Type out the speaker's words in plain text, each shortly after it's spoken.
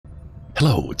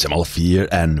Hello, Zemalf here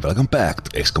and welcome back to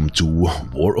XCOM 2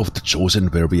 War of the Chosen,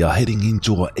 where we are heading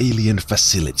into an alien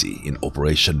facility in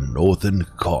Operation Northern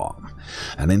Calm.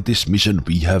 And in this mission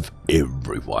we have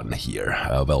everyone here.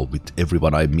 Well, with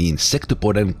everyone I mean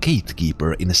Sectopod and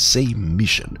Gatekeeper in the same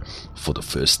mission for the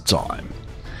first time.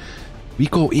 We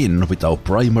go in with our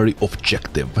primary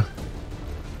objective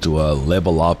to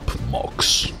level up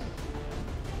Mox.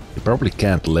 You probably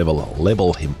can't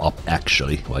level him up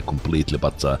actually, like completely,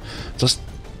 but just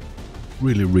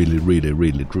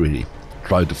really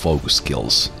try to focus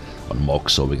skills on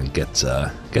Mox so we can get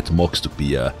Mox to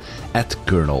be at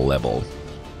kernel level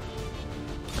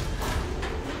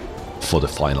for the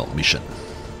final mission.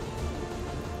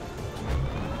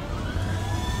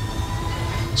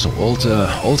 So all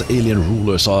the alien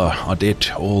rulers are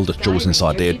dead, all the Chosens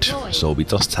are dead, so we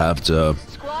just have the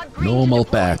normal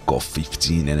pack of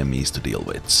 15 enemies to deal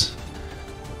with.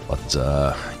 But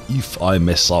if I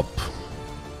mess up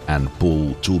and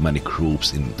pull too many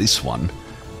groups in this one,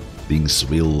 things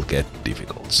will get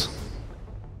difficult.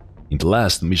 In the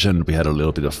last mission we had a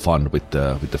little bit of fun with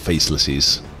the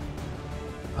facelesses,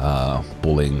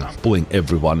 pulling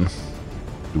everyone,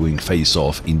 doing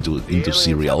face-off into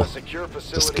serial,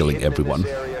 just killing everyone,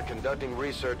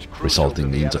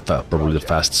 resulting in probably the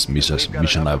fastest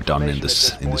mission I've done in this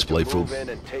playthrough.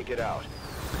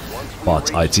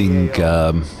 But I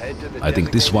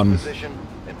think this one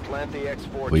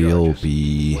will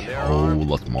be a whole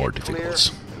lot more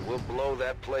difficult. We'll blow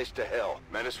that place to hell.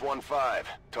 Menace 1-5.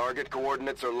 Target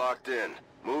coordinates are locked in.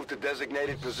 Move to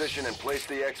designated position and place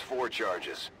the X4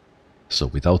 charges. So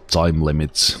without time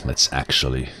limits, let's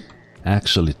actually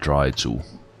try to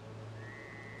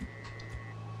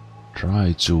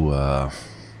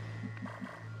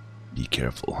be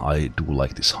careful. I do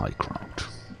like this high ground.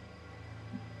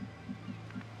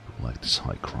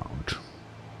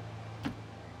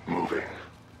 Moving.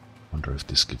 Wonder if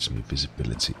this gives me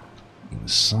visibility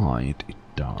inside. It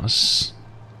does.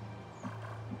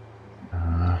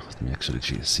 Let me actually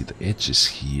see the edges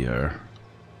here.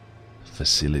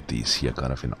 Facilities here,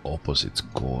 kind of in opposite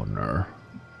corner.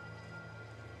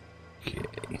 Okay.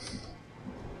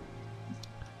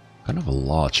 Kind of a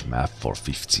large map for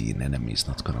 15 enemies,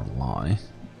 not gonna lie.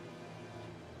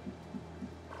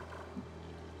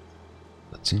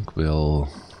 I think we'll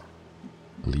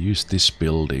use this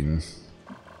building.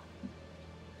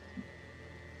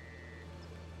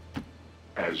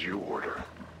 As you order.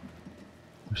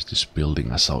 Use this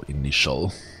building as our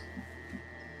initial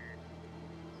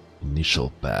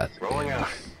path. Rolling out.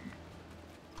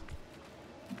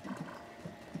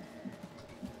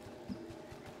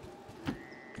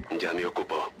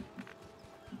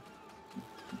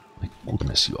 My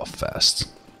goodness, you are fast.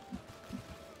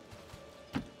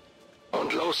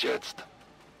 Und los jetzt.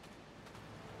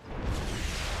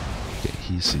 Okay,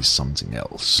 he sees something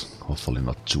else. Hopefully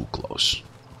not too close.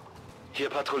 Hier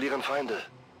patrouillieren Feinde.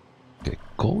 Okay,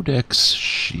 Codex,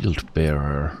 Shield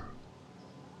Bearer.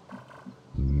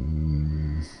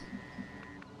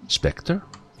 Spectre?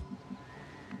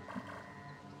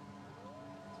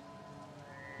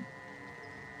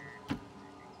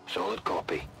 Solid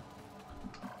copy.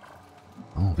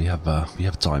 Oh, we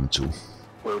have time to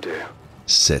Will do.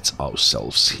 set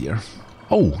ourselves here.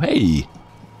 Oh, hey!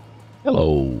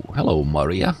 Hello,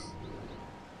 Maria.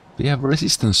 We have a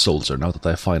resistance soldier now that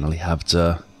I finally have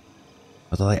the.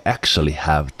 Now that I actually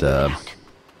have the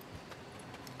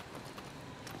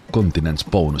continent's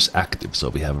bonus active, so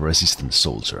we have a resistance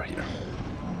soldier here.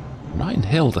 9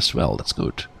 health as well. That's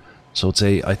good. So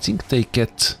I think they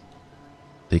get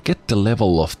the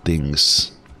level of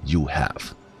things you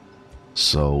have.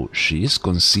 So she is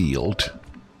concealed.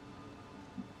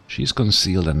 She's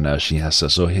concealed, and she has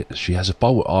a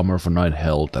power armor for 9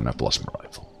 health and a plasma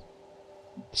rifle.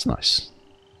 It's nice.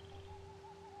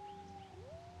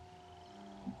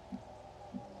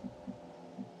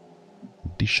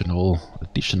 Additional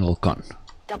gun.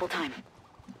 Double time.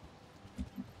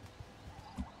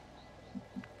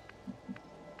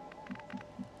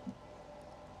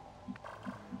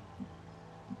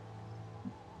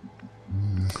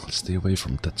 Let's stay away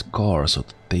from that car so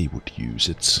that they would use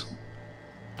it.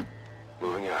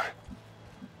 Moving out.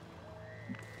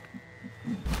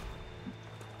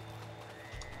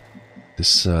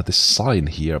 This sign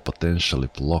here potentially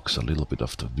blocks a little bit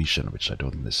of the vision, which I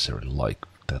don't necessarily like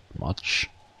that much.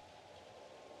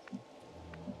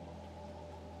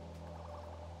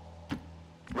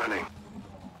 Running.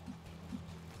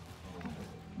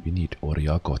 We need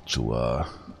Oriago to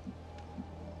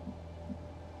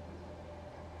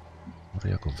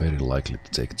Oriago very likely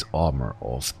to take the armor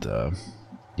off the.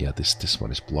 Yeah, this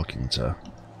one is blocking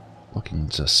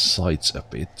the sights a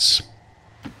bit.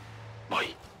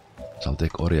 So I'll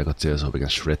take Oriagot here so we can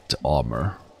shred the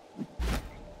armor.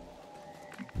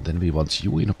 And then we want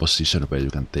you in a position where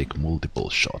you can take multiple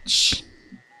shots.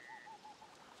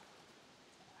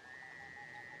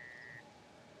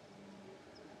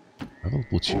 I will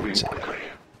put you there.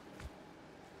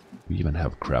 We even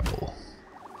have grapple.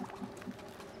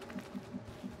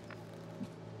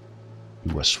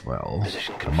 You as well.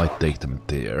 I might take them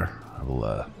there. I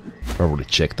will probably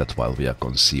check that while we are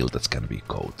concealed. That can be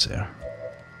code there.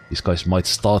 These guys might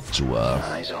start to.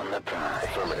 Eyes on the prize.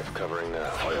 Affirmative, covering the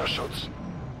fire shots.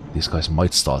 These guys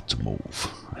might start to move.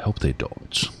 I hope they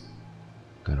don't.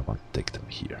 Kind of want to take them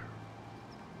here.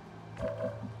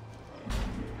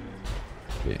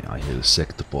 Okay, I hear the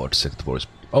sector board. Sector board is.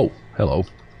 Oh, hello.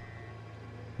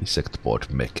 The sector board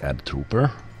mech and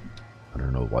trooper. I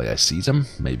don't know why I see them.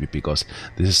 Maybe because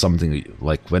this is something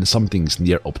like when something's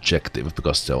near objective,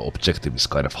 because the objective is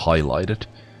kind of highlighted.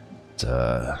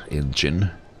 The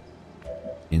engine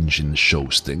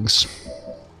shows things.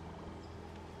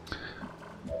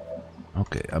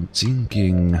 Okay, I'm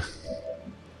thinking.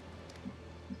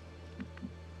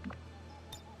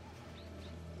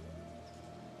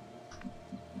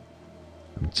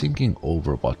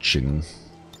 Overwatching.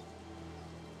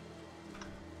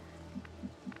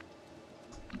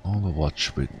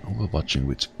 Overwatching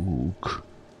with Ook.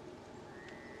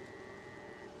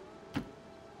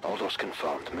 Aldous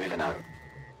confirmed. Moving out.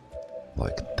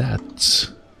 Like that.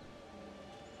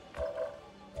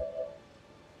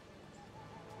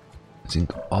 I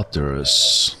think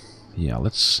others. Yeah,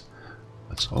 let's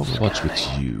Overwatch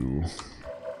with you.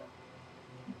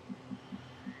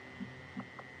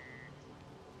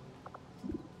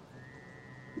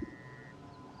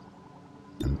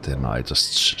 And then I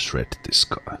just shred this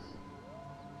guy.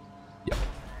 Yep.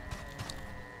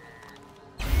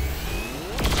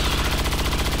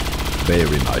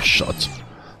 Very nice shot.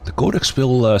 The codex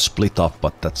will split up,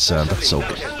 but that's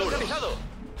okay.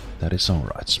 That is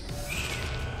alright.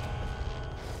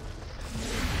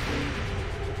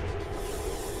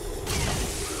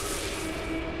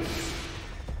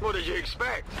 What did you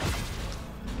expect?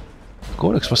 The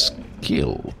codex was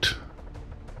killed.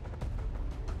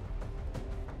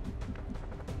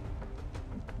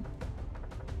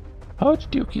 How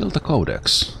did you kill the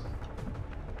codex?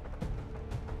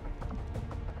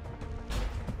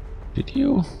 Did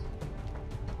you?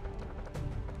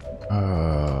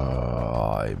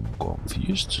 I'm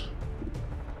confused.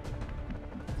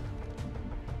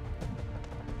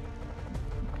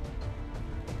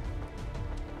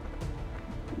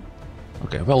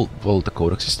 Okay, well, the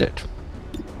codex is dead.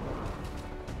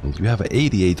 Well, you have an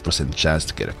 88% chance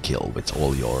to get a kill with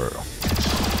all your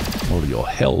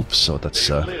help, so that's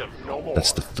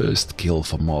the first kill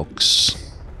for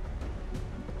Mox.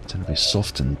 Then we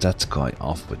soften that guy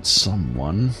off with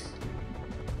someone.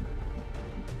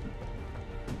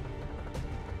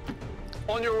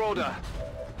 On your order.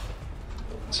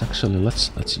 It's actually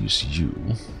let's use you.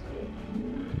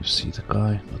 You see the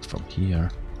guy? Not from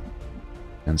here.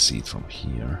 Can see it from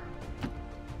here.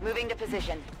 Moving to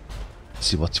position.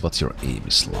 See what your aim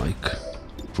is like.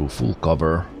 Through full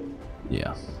cover.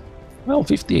 Yeah. Well,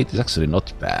 58 is actually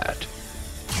not bad.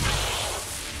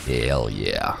 Hell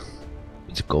yeah.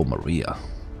 Let's go, Maria.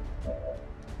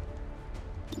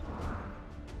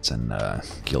 Then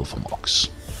kill for Mox.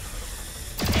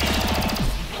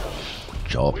 Good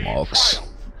job, Mox.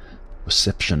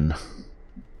 Perception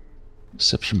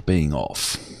paying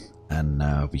off. And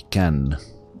we can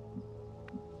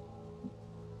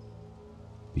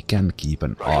keep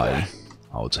an eye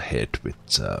out ahead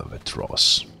with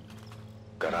Ross.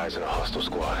 Got eyes on a hostile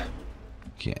squad.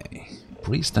 Okay,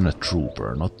 priest and a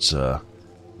trooper, not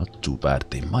too bad.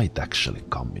 They might actually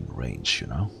come in range, you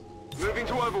know. Moving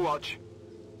to Overwatch.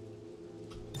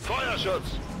 Fire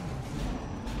shots.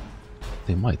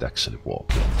 They might actually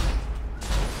walk in.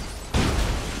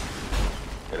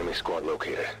 Enemy squad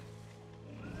located.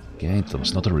 Okay, that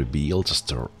was not a reveal.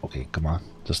 Just a okay. Come on,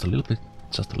 just a little bit.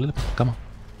 Come on,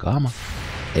 come on.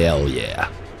 Hell yeah,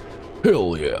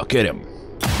 get him.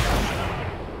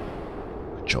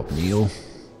 Good job, Neil.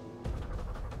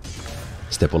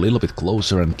 Step a little bit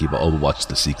closer and give Overwatch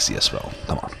the 60 as well.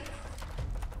 Come on.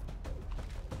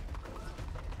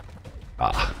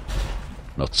 Ah,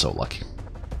 not so lucky.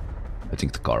 I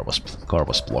think the car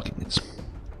was blocking it.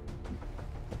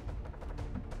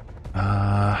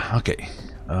 Okay.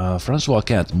 Francois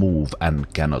can't move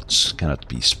and cannot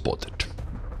be spotted.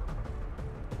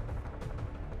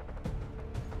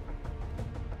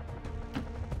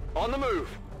 On the move.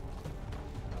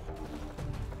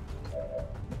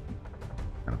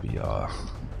 And we are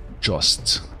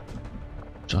just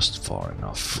far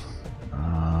enough.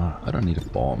 I don't need a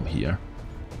bomb here.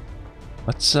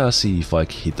 Let's see if I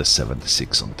can hit a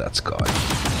 76 on that guy.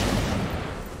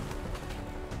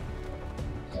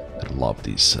 I love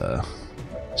these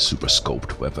super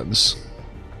scoped weapons.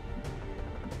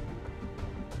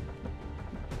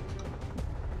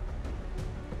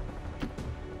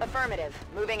 Affirmative.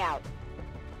 Moving out.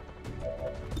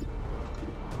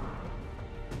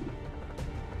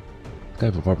 Guy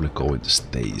will probably go into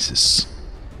stasis.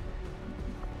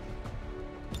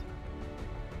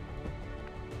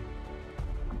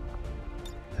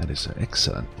 That is an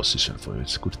excellent position for you.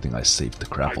 It's a good thing I saved the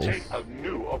grapple. I take a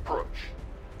new approach.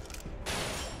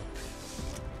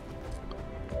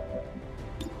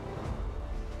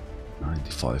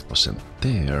 %95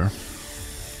 there.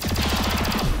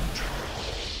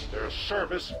 Their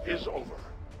service is over.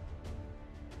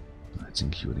 I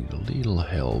think you need a little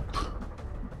help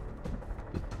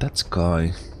with that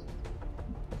guy.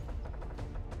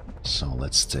 So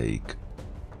let's take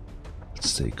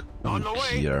On the Oak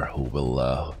way. here, who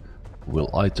will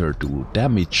either do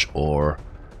damage or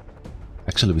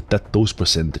actually with those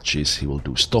percentages he will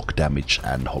do stock damage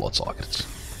and holo targets.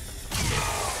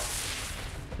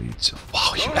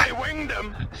 Wow, Only winged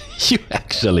him. you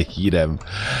actually hit him.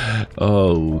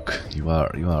 Oh, you are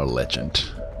a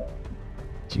legend.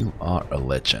 You are a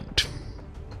legend.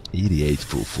 88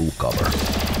 through full cover.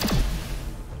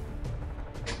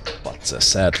 But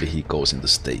sadly he goes into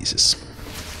stasis.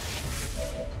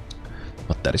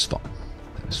 But that is fine.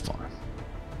 That is fine.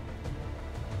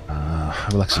 I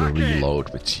will actually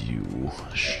reload with you.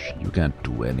 You can't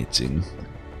do anything.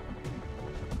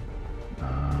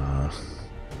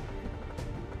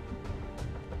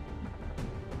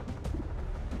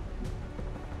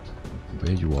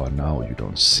 Where you are now, you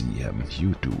don't see him.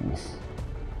 You do.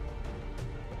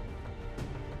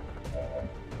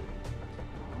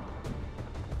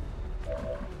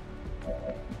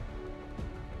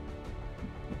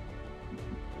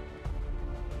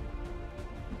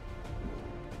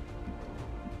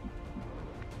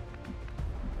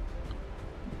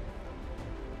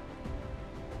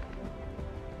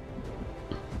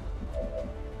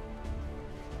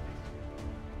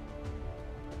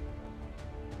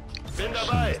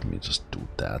 Let me just do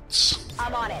that.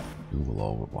 I'm on it. You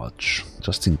will overwatch.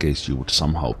 Just in case you would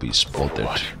somehow be spotted.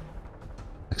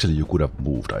 Actually, you could have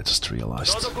moved, I just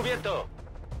realized. Okay.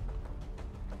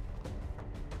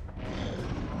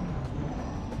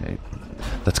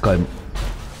 That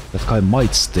guy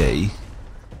might stay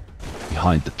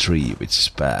behind the tree, which is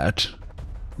bad.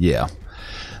 Yeah.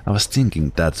 I was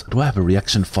thinking that, do I have a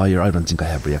reaction fire? I don't think I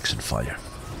have reaction fire.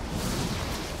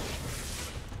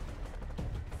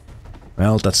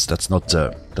 Well, that's not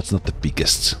the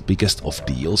biggest of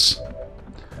deals.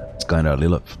 It's kind of a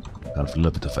little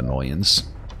bit of annoyance.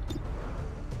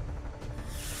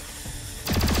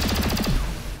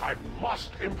 I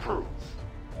must improve.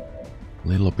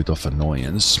 Little bit of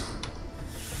annoyance.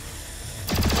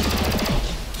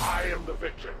 I am the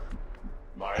victor.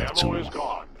 My ammo is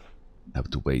gone. Have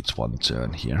to wait one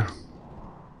turn here.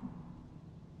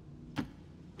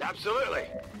 Absolutely.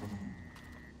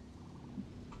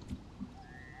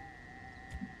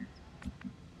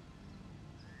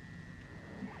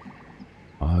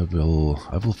 I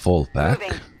will fall back.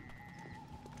 Moving.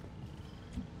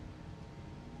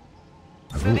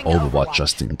 I will overwatch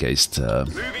just in case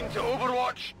Moving to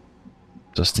Overwatch.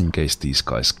 just in case these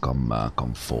guys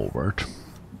come forward.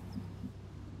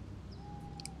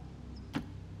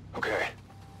 Okay.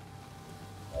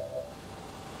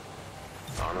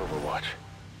 On Overwatch.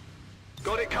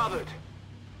 Got it covered.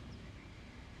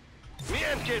 Mir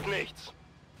entgeht nichts.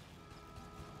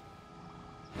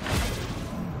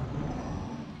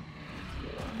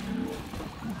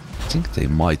 I think they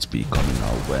might be coming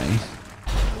our way.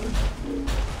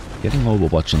 Getting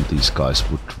overwatch on these guys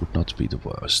would not be the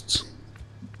worst.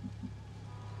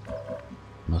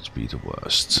 Not be the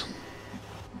worst.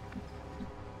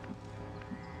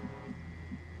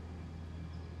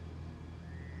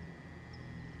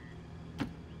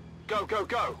 Go, go,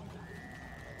 go.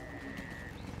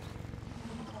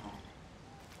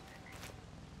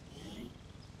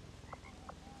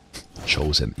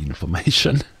 Chosen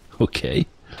information. Okay.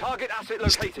 Target asset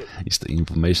located. Is the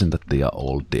information that they are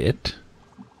all dead?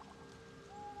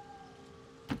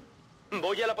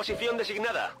 Voy a la posición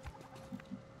designada.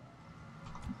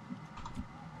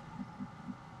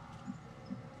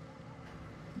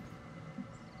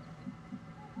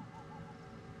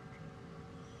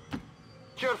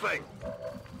 Sure thing.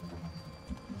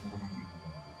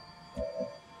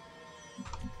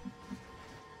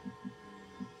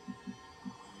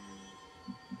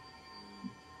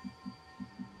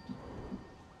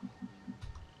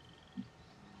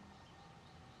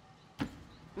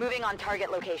 Moving on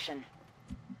target location.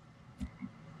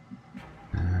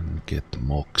 And get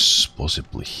Mox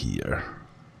possibly here.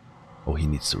 Oh, he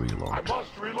needs to reload. I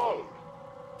must reload.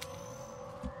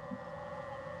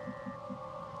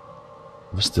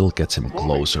 We'll still get him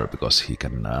closer because he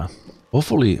can.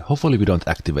 Hopefully we don't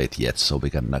activate yet, so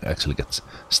we can actually get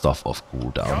stuff off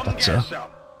cooldown. That's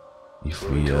if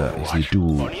we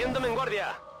do,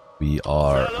 we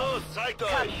are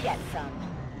Come get some.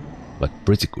 like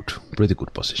pretty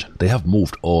good position. They have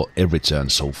moved every turn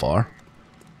so far.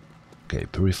 Okay,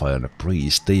 Purifier and a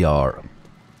Priest, they are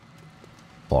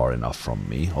far enough from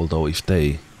me. Although if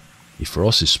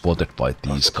Ross is spotted by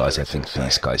these guys, I think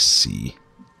these guys see.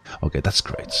 Okay, that's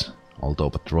great.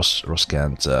 Although, but Ross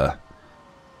can't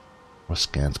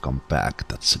come back.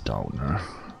 That's a downer.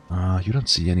 You don't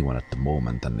see anyone at the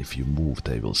moment, and if you move,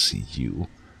 they will see you.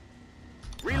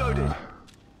 Reloaded.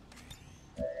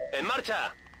 En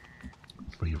marcha.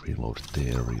 Reload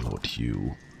there, reload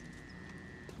you.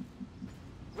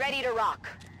 Ready to rock.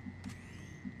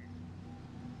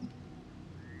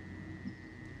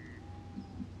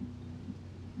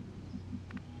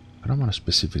 I don't want to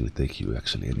specifically take you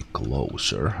actually any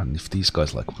closer, and if these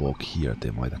guys like walk here, they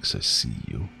might actually see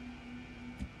you.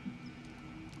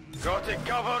 Got it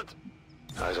covered.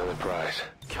 Eyes on the prize.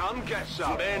 Come get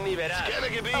some. Ven y verás.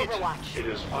 Overwatch. It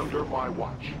is under my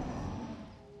watch.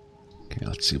 Okay,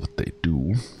 let's see what they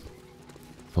do.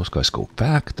 Those guys go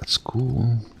back, that's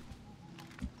cool.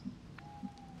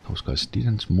 Those guys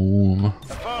didn't move.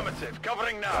 Affirmative.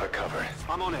 Covering now. Got it covered.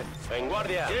 I'm on it. En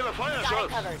guardia. Give a fire Got it shot.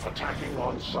 covered. Attacking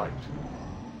on sight.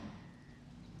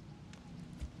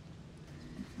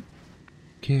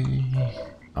 Okay.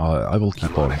 I will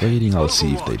keep on waiting, I'll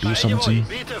see if they do something.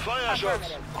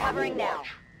 Affirmative. Covering now.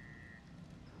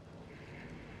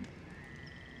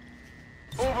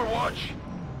 Overwatch.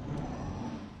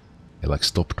 They like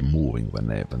stopped moving when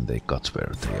they got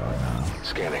where they are now.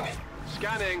 Scanning.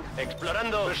 Scanning.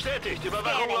 Explorando. Bestätigt.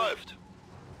 Überwachung läuft.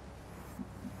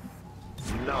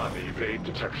 Non-evade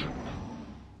detection.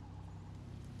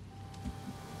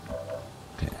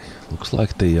 Okay, looks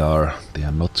like they are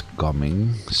not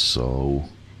coming, so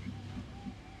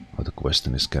the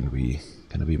question is, can we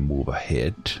move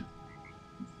ahead?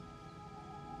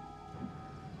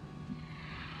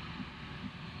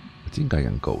 I think I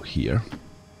can go here.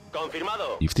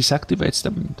 Confirmado. If this activates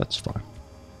them, that's fine.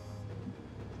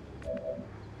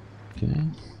 Okay.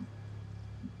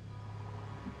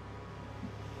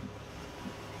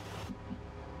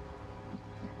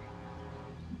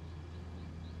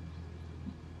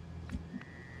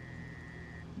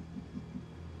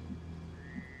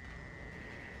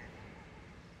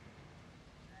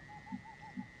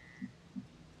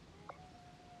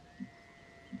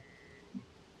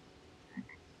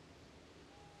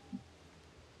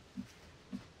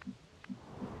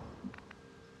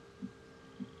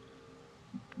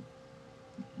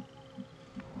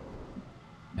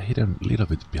 Hidden a little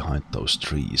bit behind those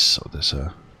trees, so there's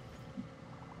a...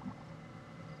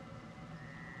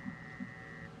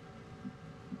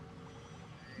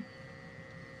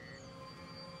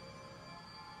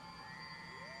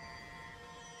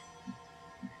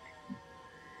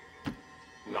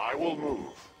 I will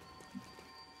move.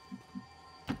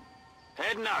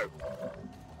 Head now.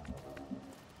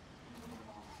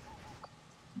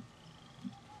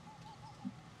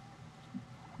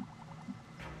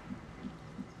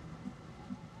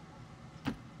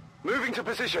 Moving to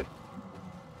position.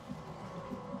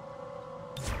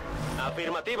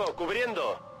 Afirmativo,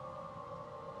 cubriendo.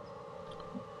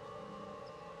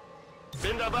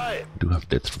 Bin dabei. We do have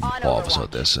death from above, so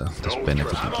there's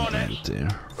benefit we can do there.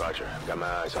 Roger, got my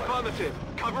eyes on it. Affirmative,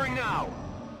 covering now.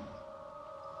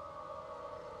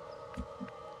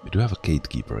 We do have a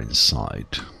gatekeeper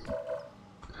inside.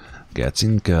 Okay, I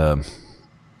think... although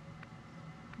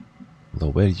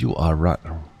where you are right...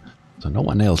 So no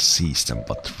one else sees them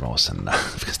but Ross, and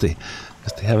because they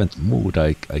haven't moved,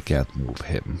 I can't move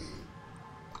him.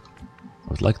 I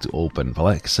would like to open, well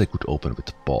I guess I could open with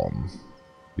a bomb.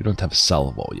 You don't have a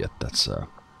salvo yet, that's and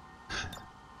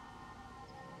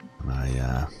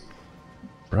I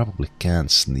probably can't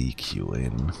sneak you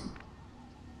in.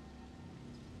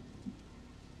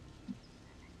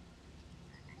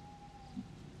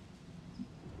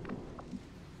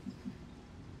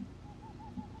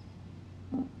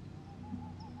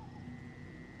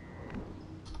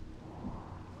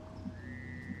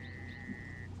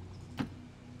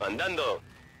 Andando.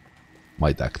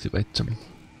 Might activate them.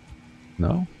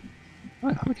 No?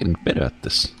 I'm getting better at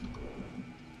this.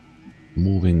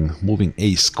 Moving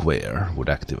a square would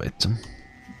activate them.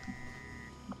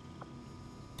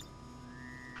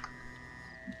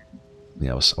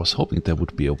 Yeah, I was hoping there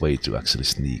would be a way to actually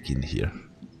sneak in here.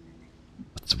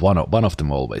 But one of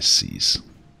them always sees.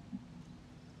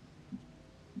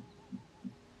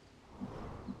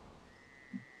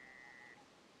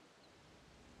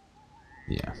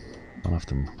 Yeah, one of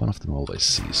them always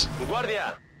sees.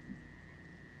 Guardia!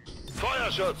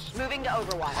 Fire shots! Moving to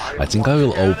Overwatch. I think I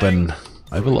will open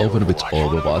with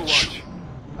Overwatch.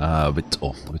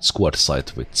 With squad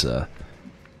sight with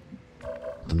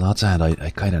on the other hand I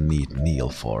kinda need Neil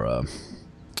for I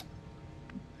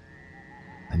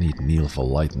need Neil for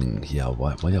lightning. Yeah,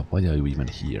 why are you even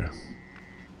here?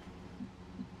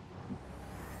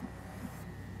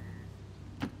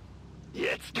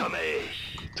 Jetzt komme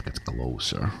ich! Let's get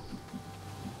closer.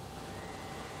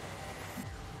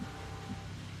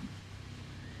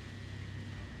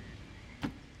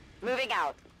 Moving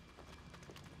out.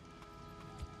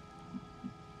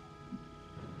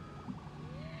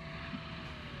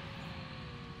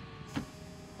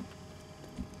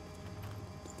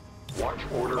 Watch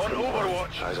order On confirmed.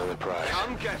 Overwatch! Eyes on the prize.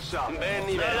 Come get some!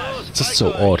 It's just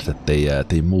so odd that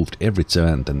they moved every turn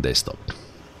and then they stopped.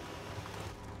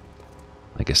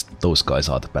 I guess those guys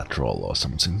are the patrol or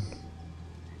something.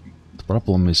 The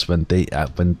problem is when they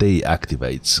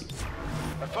activate,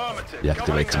 Affirmative. they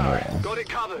activate them all. Got it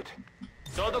covered.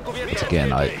 But again,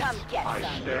 Come get I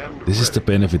some. stand this is the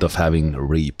benefit of having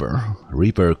Reaper.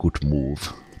 Reaper could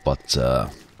move, but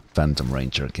Phantom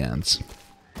Ranger can't.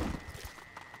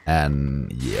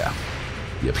 And yeah,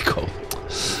 here we go.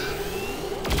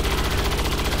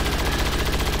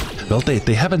 Well,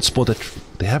 they haven't spotted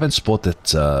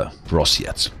Ross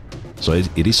yet, so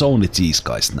it is only these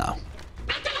guys now.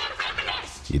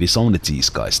 It is only these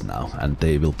guys now, and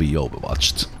they will be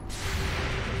overwatched.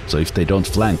 So if they don't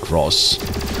flank Ross,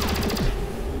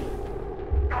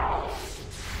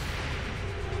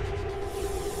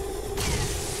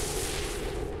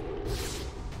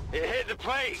 It hit the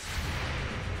plate!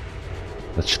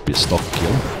 that should be a stock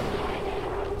kill.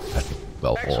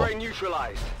 Well, X-ray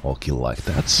neutralized. or kill like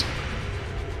that.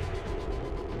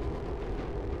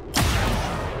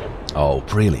 Oh,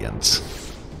 brilliant.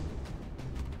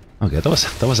 Okay,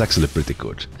 that was actually pretty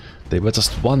good. They were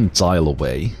just one tile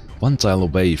away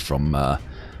from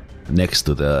next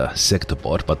to the sector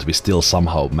pod, but we still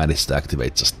somehow managed to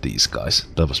activate just these guys.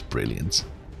 That was brilliant.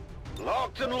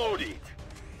 Locked and loaded.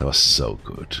 That was so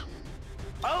good.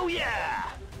 Oh yeah!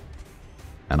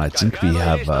 And I think we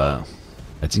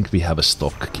have a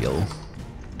stock kill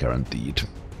guaranteed.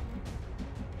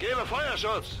 Give a fire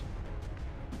shots.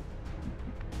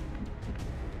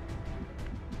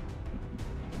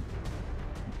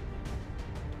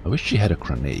 I wish she had a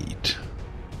grenade.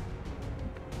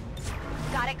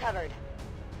 Got it covered.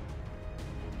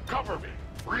 Cover me.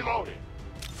 Reloading.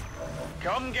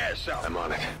 Come get some. I'm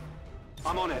on it.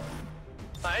 I'm on it.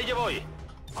 Ahí yo voy.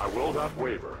 I will not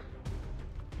waver.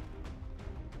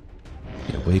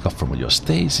 You wake up from your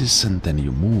stasis and then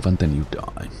you move and then you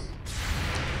die.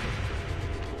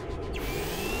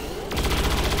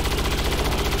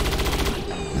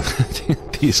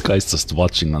 These guys just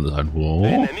watching on the side. Whoa.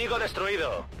 Enemigo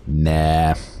destruido.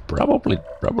 Nah, probably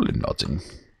nothing.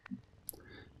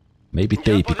 Maybe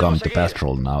they become the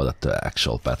patrol now that the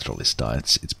actual patrol is done.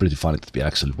 It's pretty funny that we're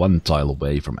actually one tile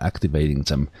away from activating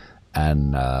them,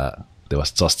 and there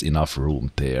was just enough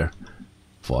room there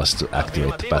for us to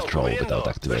activate the patrol without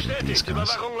activating these guys.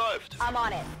 I'm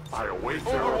on it. I await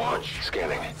their Overwatch.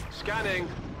 Scanning. Scanning.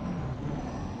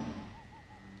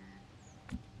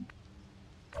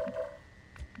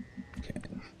 Okay.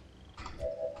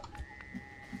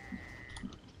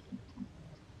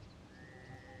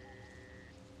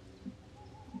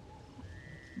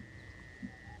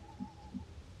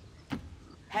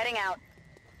 Heading out.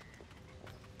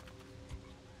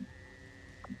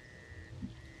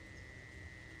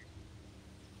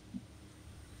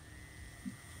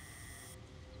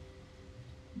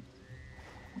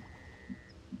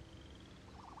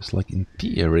 It's like in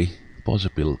theory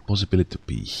possibility to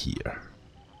be here.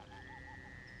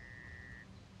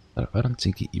 I don't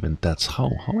think even that's how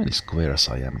many squares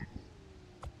I am.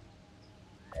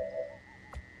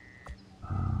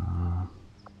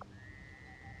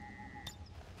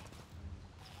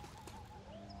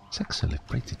 It's actually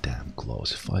pretty damn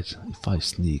close. If I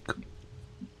sneak,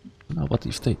 you know what?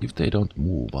 If they don't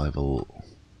move, I will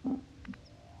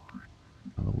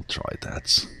try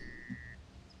that.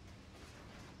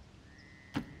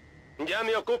 Ya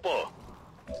me ocupo.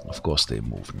 Of course they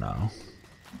move now.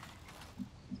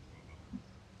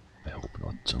 I hope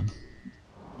not so.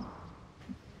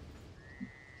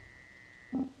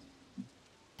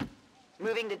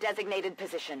 Moving to designated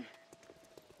position.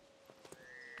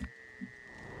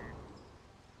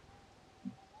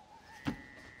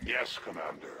 Yes,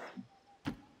 Commander.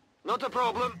 Not a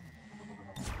problem.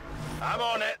 I'm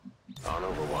on it. On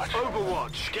Overwatch.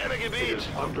 Overwatch, getting a It beat. is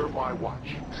under my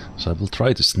watch. So I will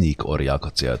try to sneak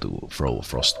Oriakotsia to throw a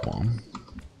frost bomb.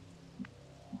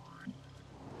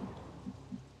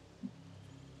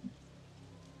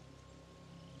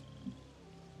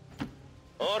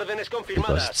 Órdenes Because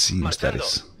confirmadas. it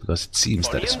seems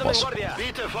that is Poniéndome en possible. guardia.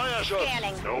 Beat a fire shot.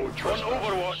 Scanning. No On trespass.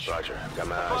 Overwatch. Roger. Got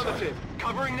my eyes on it. Affirmative.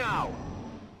 Covering now.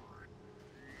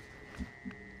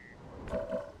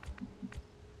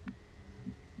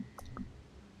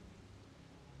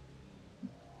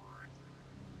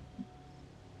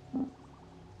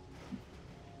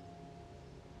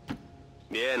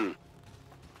 Bien.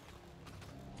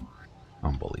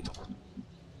 Unbelievable.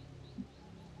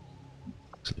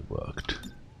 Actually worked.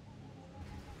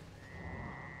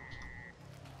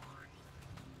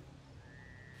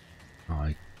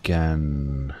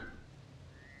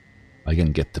 I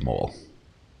can get them all.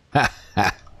 En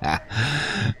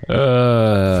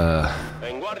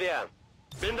guardia.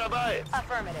 Bin dabei.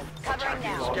 Affirmative. Covering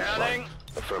now. Scanning.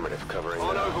 Affirmative. Covering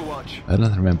on Overwatch. I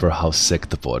don't remember how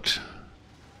Sectopod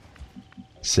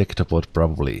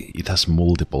probably, it has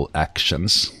multiple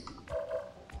actions.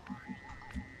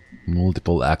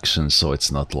 So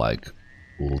it's not like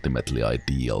ultimately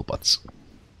ideal, but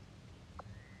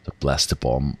the blaster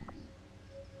bomb,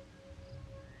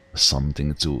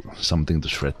 something to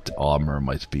shred the armor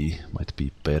might be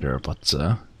better, but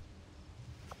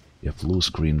we have blue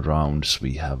screen rounds,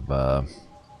 we have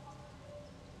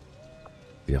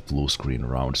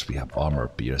armor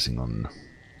piercing on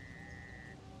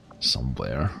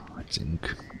somewhere, I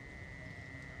think.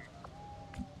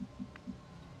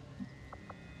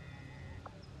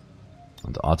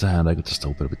 On the other hand, I could just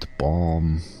open it with the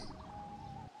bomb.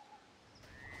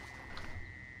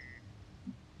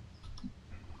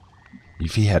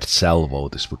 If he had salvo,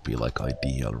 this would be like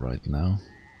ideal right now.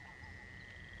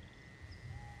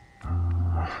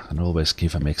 And always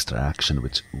give him extra action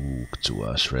with Ook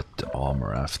to shred the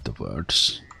armor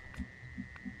afterwards.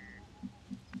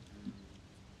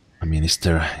 I mean, is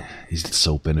it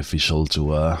so beneficial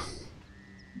to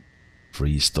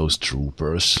freeze those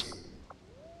troopers?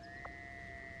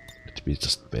 It'd be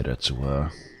just better to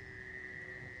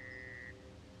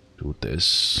do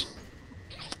this.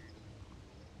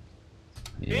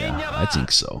 Yeah, I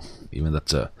think so. Even that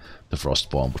the frost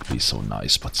bomb would be so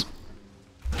nice, but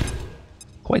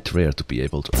quite rare to be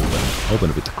able to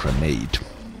open with a grenade.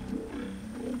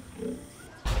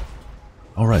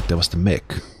 Alright, there was the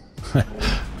mech.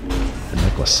 The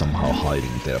mech was somehow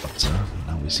hiding there, but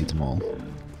now we see them all.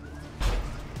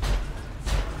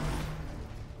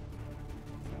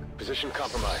 Position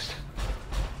compromised.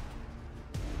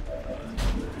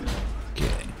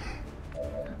 Okay.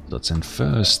 Let's send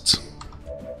first.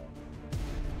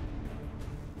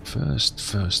 First.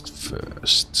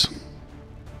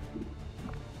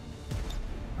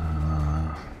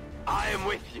 I am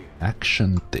with you.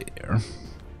 Action there.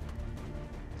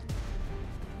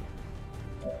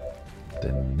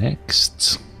 Then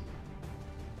next.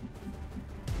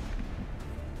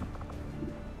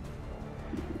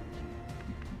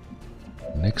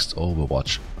 Next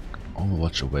Overwatch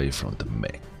away from the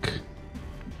mech.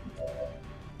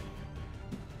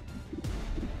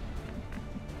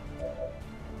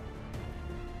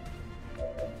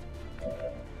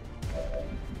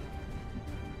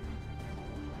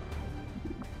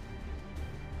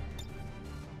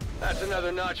 That's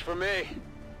another notch for me.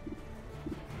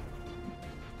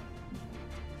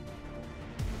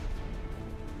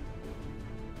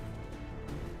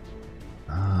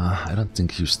 I don't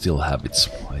think you still have it.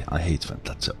 I hate when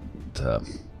that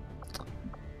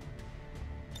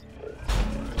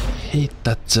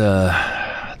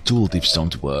tooltips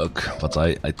don't work, but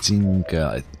I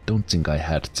don't think I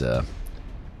had the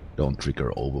don't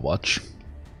trigger Overwatch.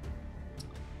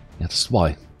 Yeah, that's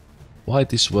why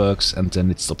this works and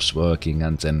then it stops working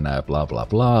and then blah blah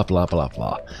blah blah blah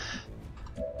blah.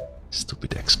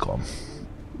 Stupid XCOM.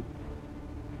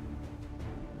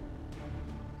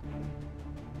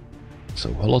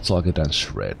 So holo target and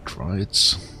shred,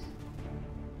 right?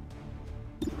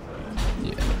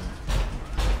 Yeah.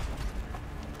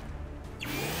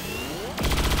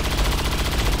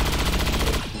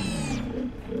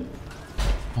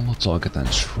 Holo target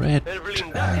and shred.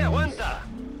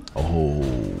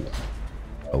 Oh,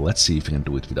 let's see if we can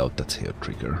do it without that hair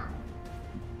trigger.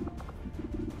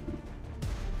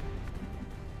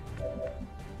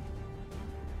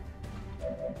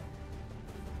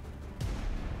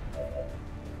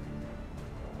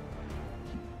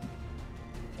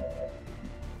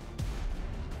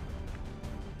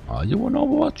 Are you on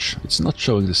Overwatch? It's not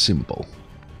showing the symbol.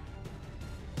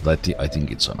 But I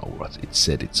think it's on Overwatch. It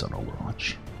said it's on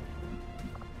Overwatch.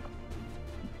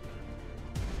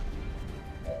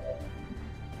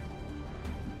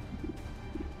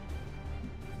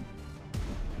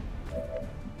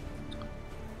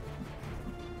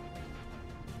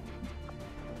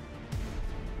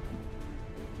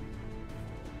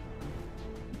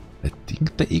 I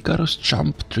think the Icarus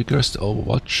jump triggers the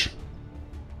Overwatch.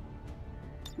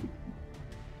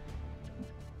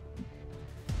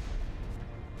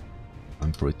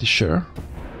 I'm pretty sure,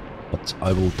 but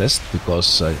I will test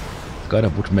because it kind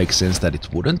of would make sense that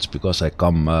it wouldn't because I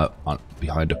come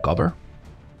behind the cover.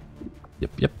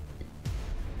 Yep.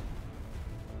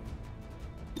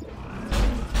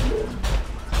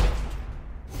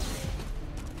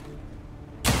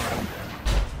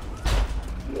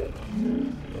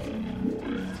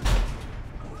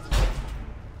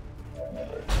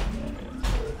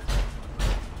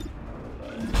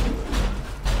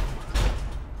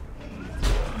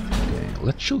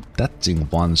 Let's shoot that thing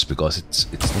once because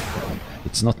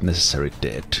it's not necessarily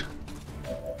dead.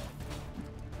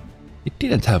 It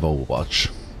didn't have Overwatch.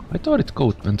 I thought it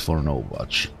went for an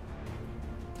Overwatch.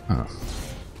 Huh.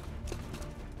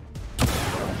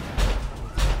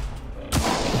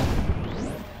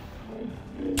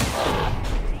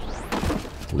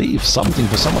 Leave something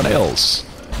for someone else.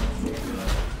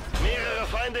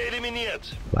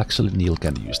 Actually, Neil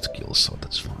can use the kills, so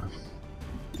that's fine.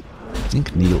 I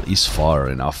think Neil is far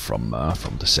enough from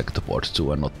the sector board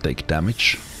to not take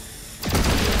damage.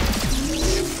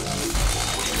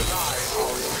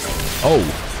 Oh!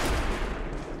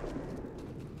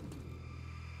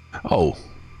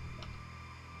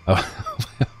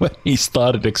 When he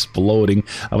started exploding,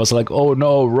 I was like, oh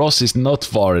no, Ross is not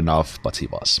far enough, but he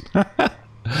was.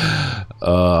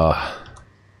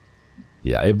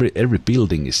 Yeah, every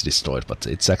building is destroyed, but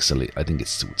it's actually, I think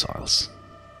it's 2 tiles.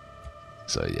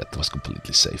 So yeah, it was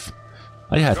completely safe.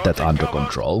 I had that under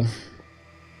control.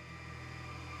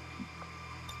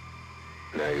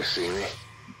 Now you see me?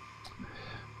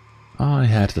 I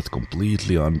had that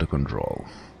completely under control.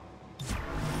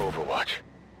 Overwatch.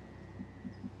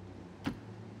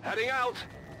 Heading out!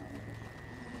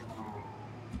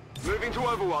 Moving to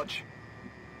Overwatch.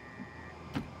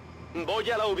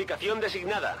 Voy a la ubicación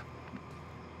designada.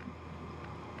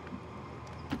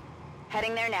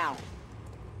 Heading there now.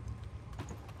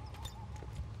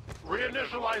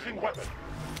 Reinitializing weapon.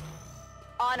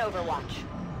 On Overwatch.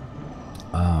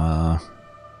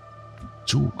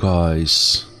 Two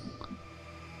guys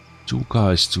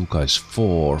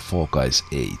 4 guys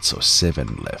 8, so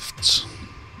 7 left.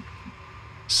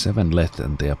 7 left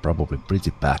and they are probably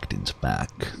pretty packed in the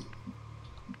back.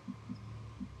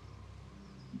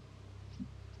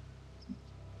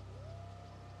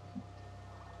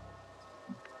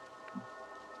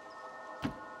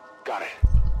 Got it.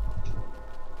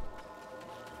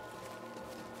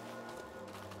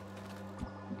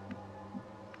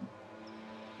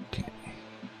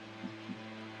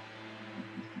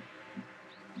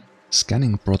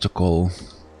 Scanning protocol.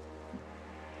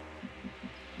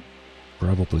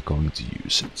 Probably going to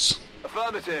use it.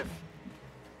 Affirmative.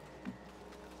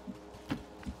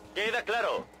 Queda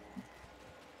claro.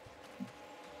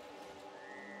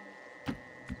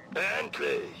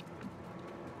 Entry.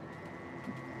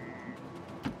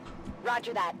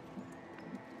 Roger that.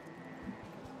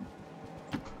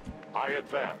 I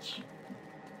advance.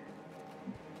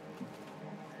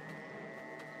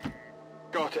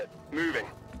 Got it. Moving.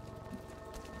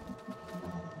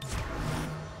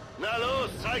 Na los,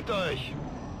 zeigt euch!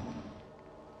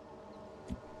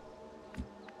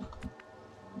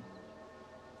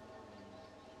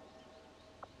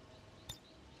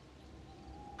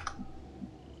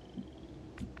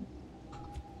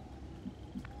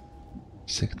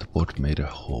 Sector bot made a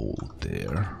hole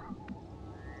there.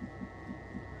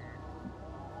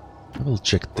 I will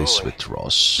check this with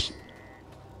Ross.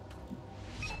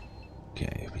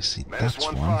 Okay, we see that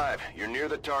one. -15, you're near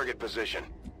the target position.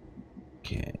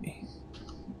 Okay,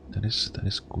 that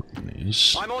is good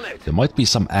news. I'm on it. There might be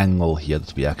some angle here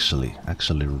that we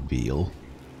actually reveal.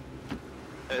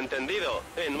 Entendido.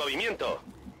 En movimiento.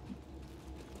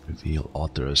 Reveal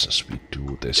others as we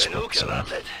do this.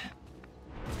 But,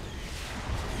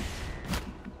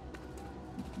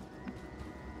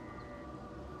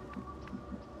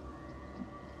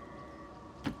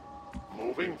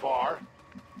 Moving far.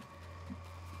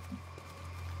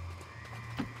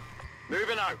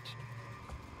 Moving out.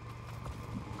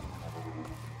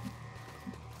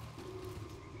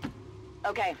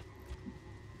 Okay.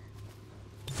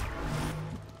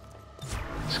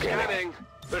 Scanning.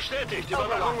 Bestätigt.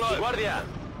 Überwachung läuft. Guardia.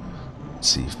 Let's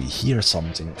see if we hear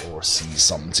something or see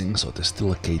something. So there's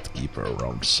still a gatekeeper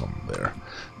around somewhere.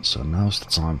 So now's the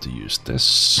time to use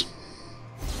this.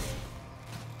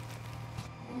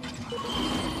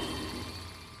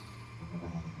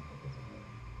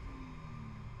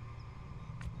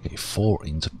 Okay, 4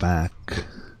 in the back.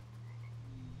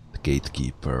 The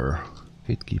gatekeeper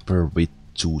with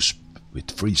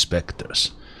 3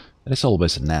 specters. That is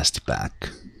always a nasty pack.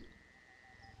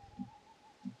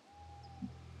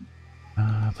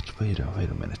 But wait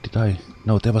a minute, did I...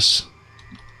 No, there was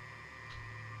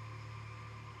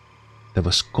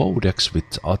Codex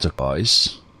with other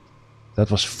guys.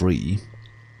 That was 3.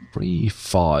 3,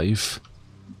 5,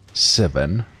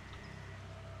 7,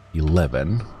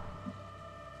 11,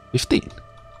 15.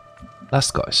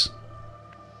 Last guys.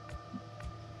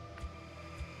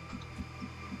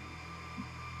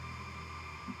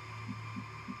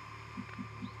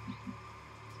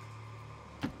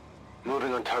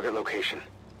 Moving on target location.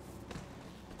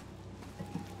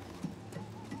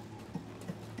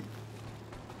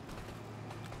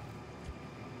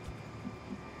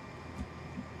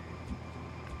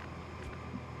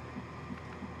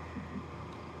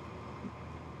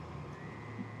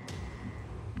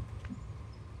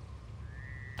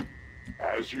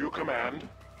 As you command.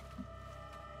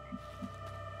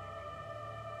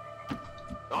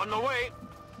 On the way.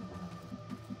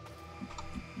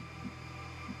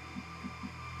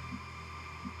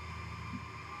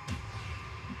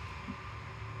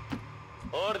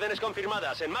 Órdenes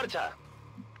confirmadas, en marcha.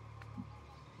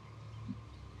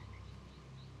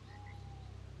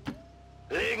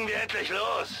 Legen wir endlich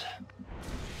los.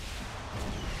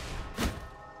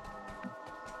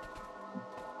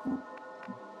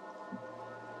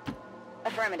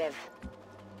 Affirmative.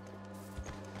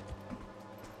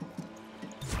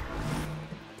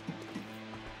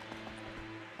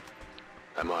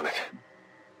 I'm on it.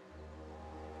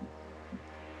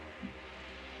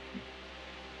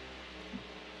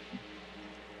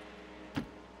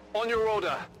 On your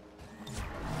order.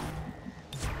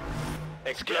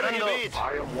 Explorando.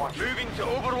 I am watching. Moving to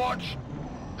Overwatch.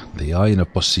 They are in a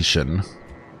position.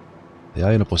 They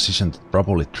are in a position that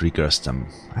probably triggers them.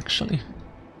 Actually,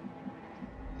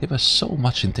 there was so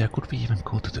much in there. Could we even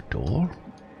go to the door?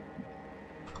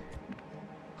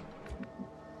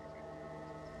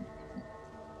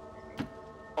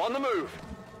 On the move.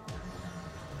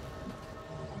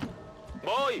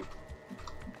 Voy.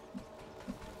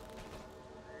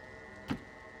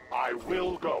 I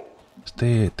will go.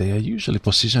 They are usually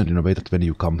positioned in a way that when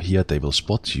you come here they will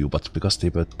spot you, but because they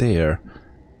were there,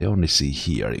 they only see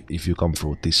here. If you come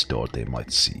through this door they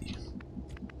might see.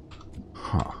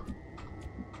 Huh.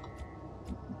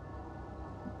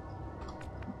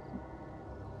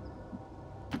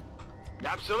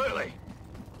 Absolutely.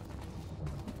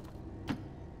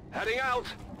 Heading out.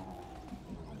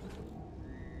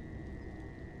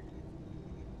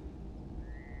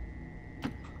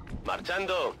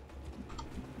 Marchando.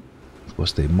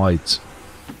 Because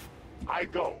I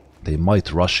go. they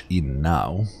might rush in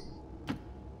now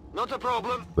Not a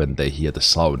problem. when they hear the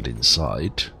sound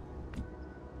inside.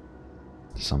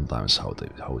 Sometimes how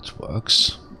it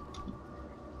works.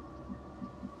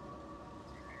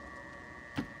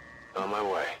 On my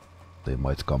way. They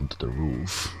might come to the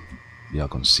roof. We are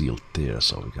concealed there,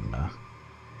 so we can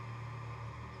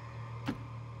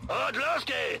Und los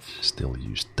geht's. still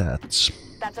use that.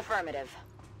 That's affirmative.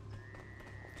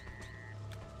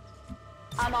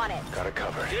 I'm on it. Gotta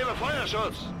cover. Gebe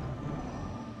Feuerschutz.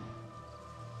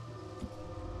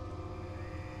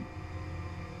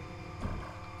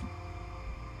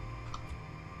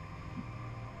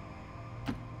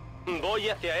 Voy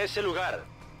hacia ese lugar.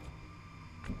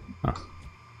 Ah.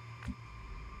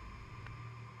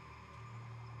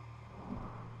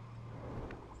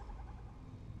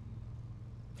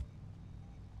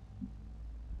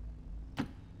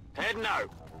 Head now.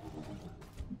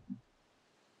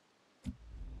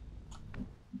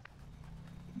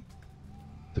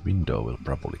 The window will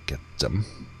probably get them.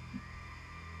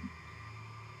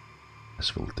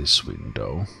 As will this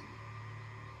window.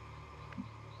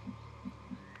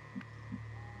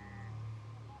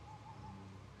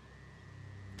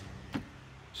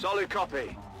 Solid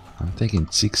copy. I'm taking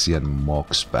Zixi and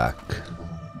Mox back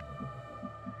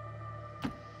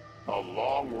A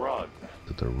long run.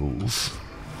 to the roof.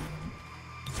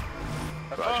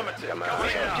 Affirmative. Come Coming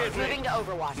here. out. Moving to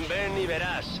Overwatch. Ven y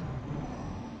verás.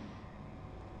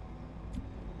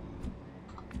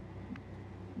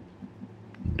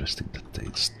 Interesting that they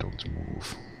just don't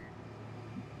move.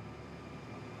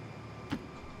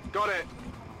 Got it.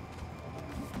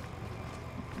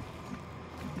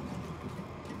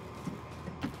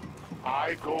 I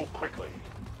I go quickly.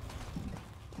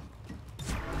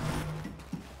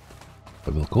 I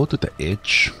will go to the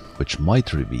edge, which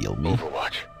might reveal me.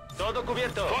 Overwatch. Todo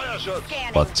cubierto. Fire shots.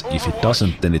 Scanning. But if it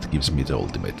doesn't, then it gives me the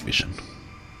ultimate vision.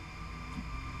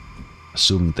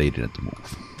 Assuming they didn't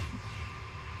move.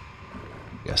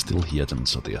 I still hear them,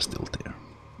 so they are still there.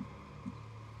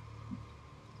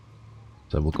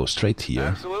 So I will go straight here.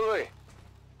 Absolutely.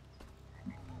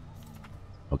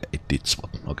 Okay, it did spot.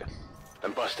 Okay.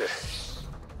 I'm busted.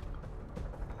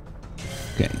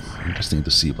 Okay, interesting to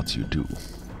see what you do.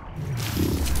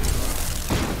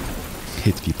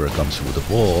 Hitkeeper comes through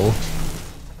the wall.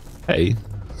 Hey,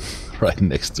 right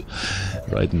next to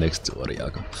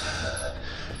Oriago.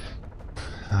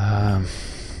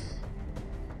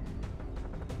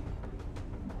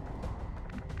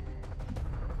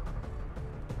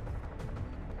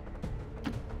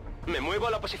 Me muevo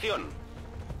a la posición.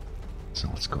 So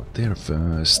let's go there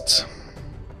first.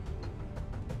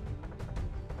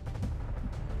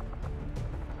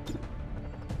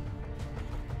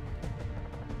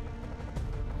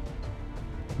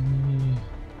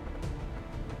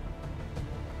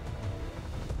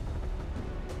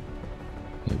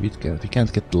 Yeah, we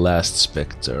can't get the last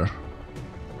Spectre.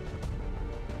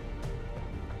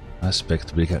 Last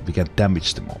Spectre, we can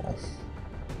damage them all.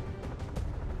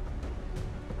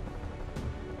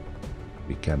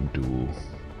 We can do...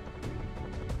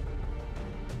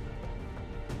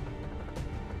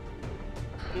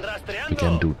 We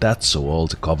can do that so all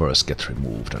the covers get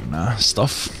removed and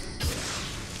stuff.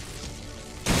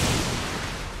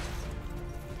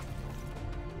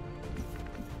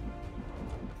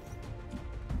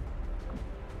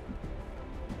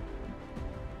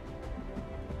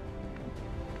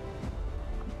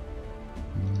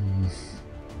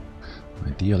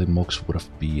 Ideally, Mox would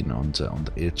have been on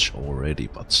the edge already,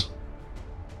 but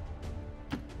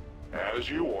As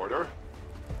you order.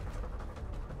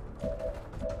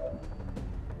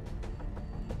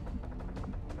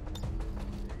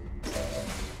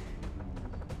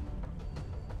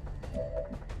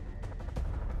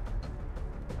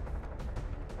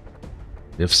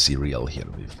 we have cereal here,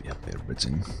 we have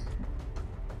everything.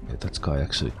 Yeah, that guy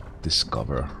actually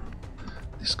discover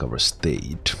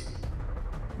stayed.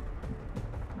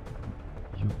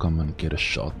 You come and get a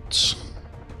shot.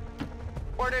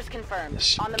 Orders confirmed.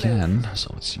 Yes, you On the can. move. So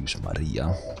let's use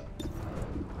Maria.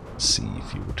 See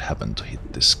if you would happen to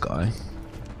hit this guy.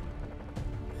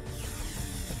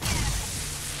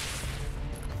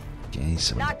 Okay,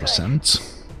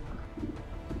 70%.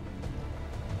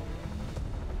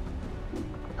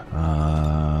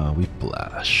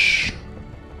 Whiplash.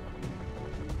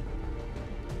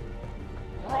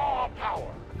 Raw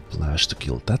power. Whiplash to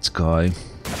kill that guy.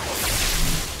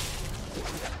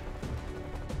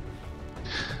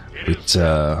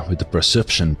 With the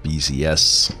perception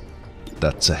PCS,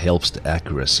 that helps the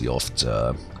accuracy of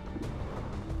the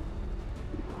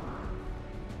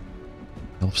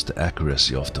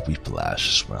whiplash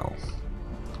as well.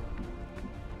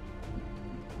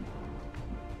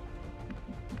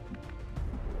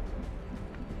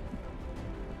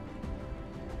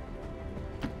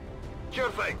 Sure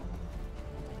thing.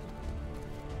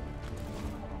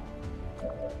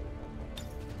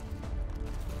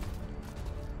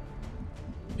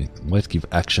 It might give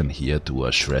action here to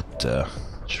a shred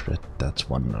that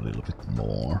one a little bit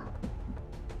more.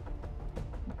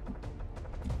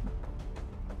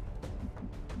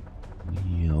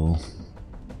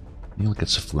 Neil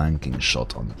gets a flanking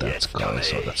shot on that Yes, guy,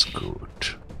 so Tommy. that's good.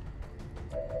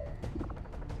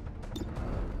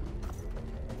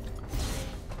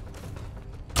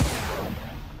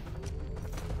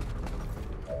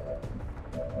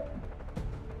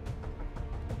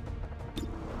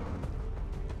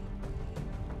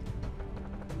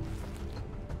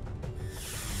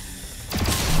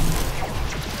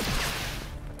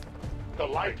 The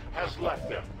light has left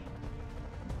them.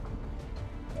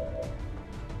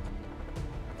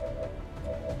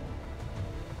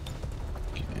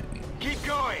 Keep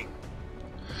going.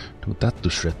 Do that to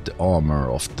shred the armor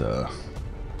of the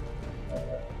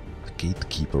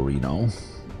gatekeeper, you know.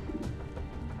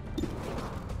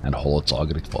 And hold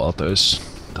target for others.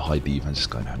 The high defense is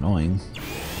kinda annoying.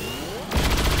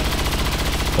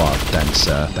 But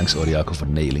thanks Oriaco for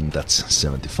nailing that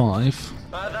 75.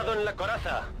 Ha dado en la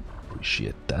coraza.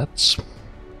 Appreciate that.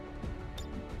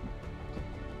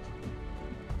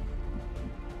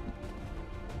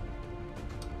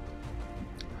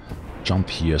 Jump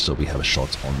here so we have a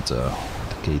shot on the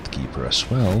gatekeeper as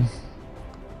well.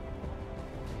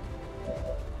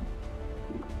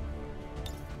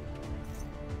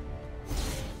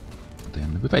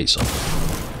 Then we face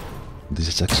off. This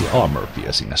is actually armor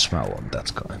piercing as well on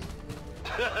that guy.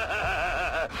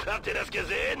 Habt ihr das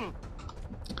gesehen?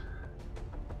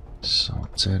 So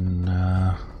then,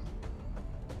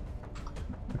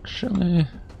 actually,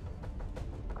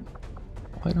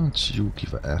 why don't you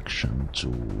give action to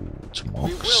We will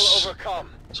Mox? overcome.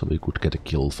 So we could get a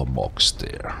kill for Mox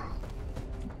there.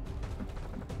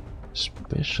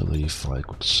 Especially if I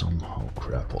could somehow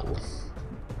grapple.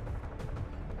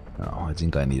 No, I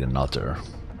think I need another.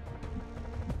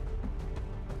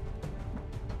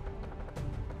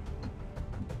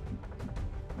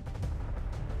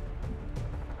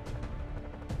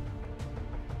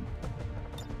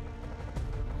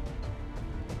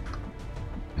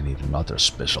 I need another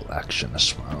special action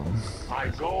as well. I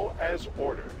go as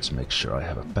ordered. Let's make sure I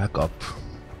have a backup.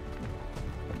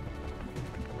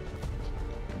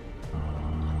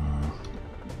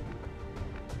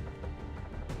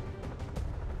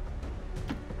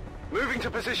 Moving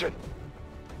to position.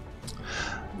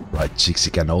 Right,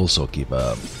 Jixi can also give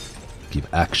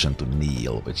action to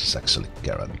Neil, which is actually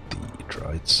guaranteed,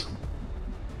 right?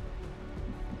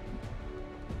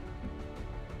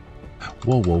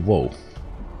 Whoa, whoa, whoa.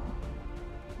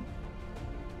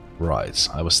 Right,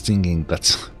 I was thinking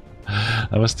that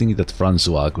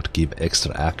Francois could give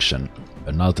extra action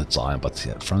another time, but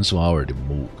yeah, Francois already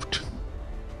moved.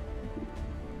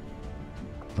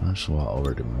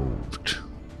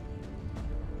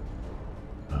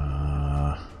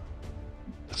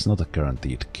 That's not a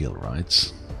guaranteed kill,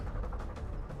 right?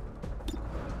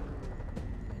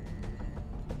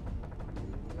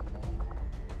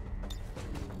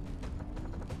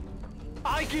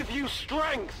 I give you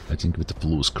strength. I think with the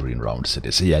blue screen rounds it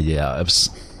is. Yeah,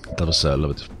 that was a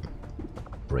little bit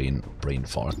brain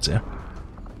fart there.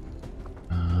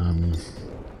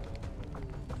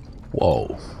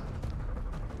 Whoa.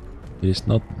 It is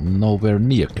nowhere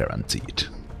near guaranteed.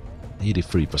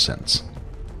 83%.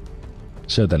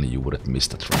 Certainly you wouldn't miss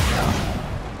that right now.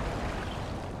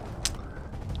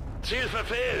 Ziel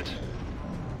verfehlt.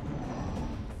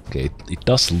 Okay, it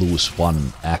does lose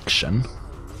one action.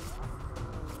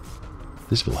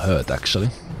 This will hurt actually.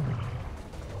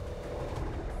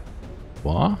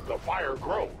 What? The fire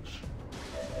grows.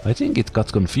 I think it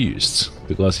got confused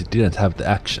because it didn't have the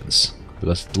actions.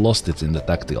 Because it lost it in the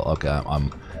tactical. Okay,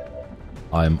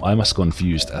 I'm as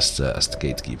confused as the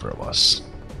gatekeeper was.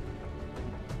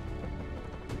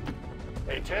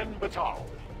 A 10 batal.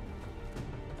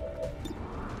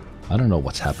 I don't know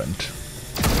what's happened.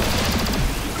 For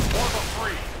the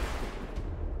free.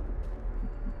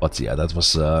 But yeah, that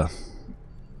was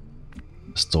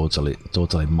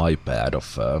totally my bad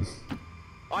of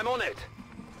I'm on it.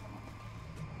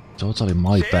 totally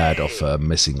my bad of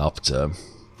messing up the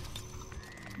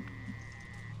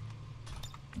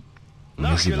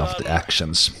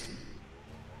actions.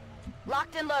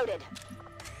 Locked and loaded.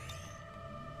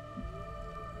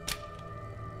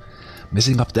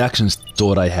 Messing up the actions,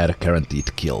 thought I had a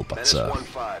guaranteed kill, but Menace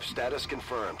 1-5, status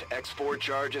confirmed. X4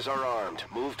 charges are armed.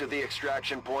 Move to the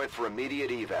extraction point for immediate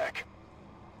evac.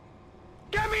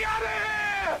 Get me out of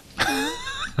here!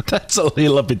 that's a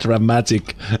little bit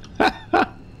dramatic.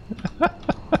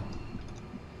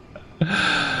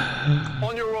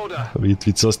 On your order. We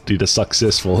just did a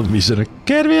successful mission.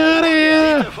 Get me out of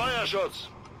here! Fire shots.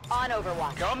 On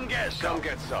Overwatch. Come get some.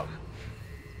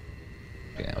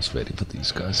 Okay, I was waiting for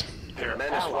these guys. Their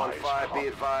Menace allies 1-5, come. be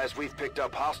advised, we've picked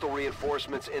up hostile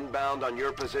reinforcements inbound on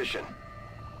your position.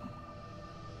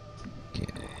 Okay,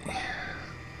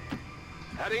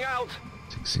 Heading out.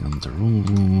 fixing on the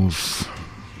roof.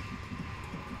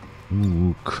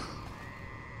 Look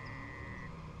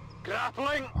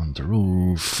Grappling. on the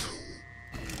roof.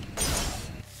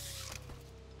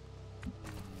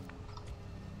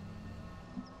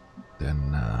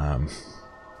 Then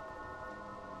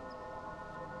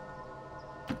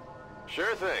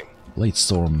Sure thing. Blade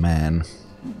Storm Man.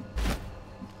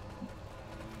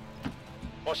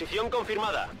 Posición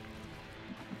confirmada.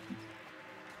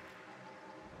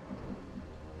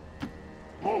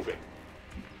 Moving.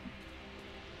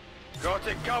 Got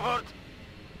it covered.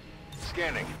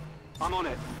 Scanning. I'm on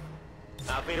it.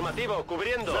 Afirmativo,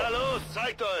 cubriendo. Na los,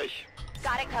 zeigt euch.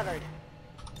 Got it covered.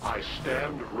 I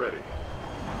stand ready.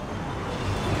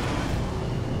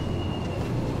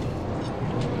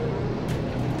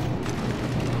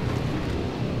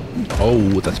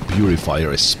 Oh, that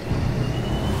purifier is...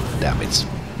 Damn it.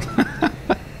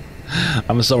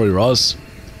 I'm sorry, Ross.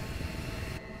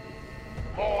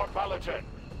 More Paladin.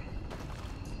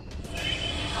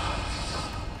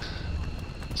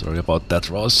 Sorry about that,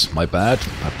 Ross. My bad.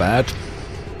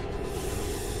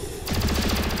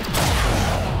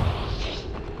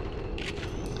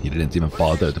 He didn't even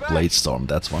bother to blade storm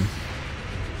that one.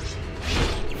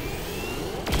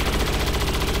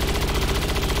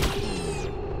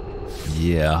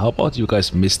 Yeah, how about you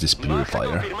guys miss this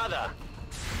purifier?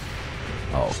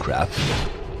 Oh crap.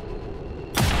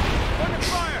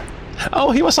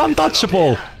 Oh, he was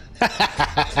untouchable!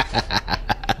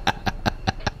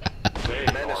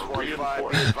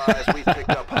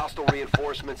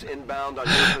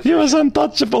 He was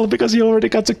untouchable because he already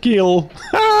got a kill.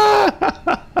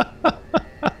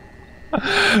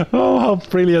 Oh, how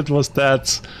brilliant was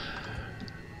that?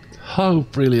 How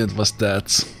brilliant was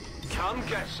that? Come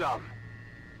get some.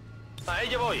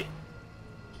 Ahí yo voy.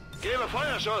 Give a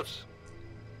fire shots.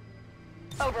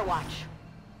 Overwatch.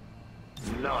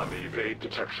 Non-evade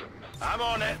detection. I'm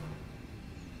on it.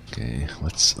 Okay,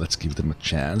 let's give them a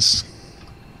chance.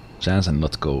 Chance and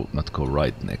not go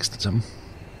right next to them.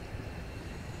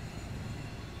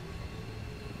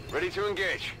 Ready to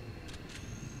engage.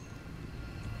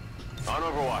 On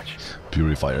Overwatch.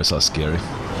 Purifiers are scary.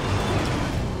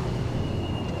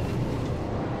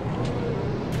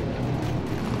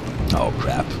 Oh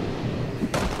crap.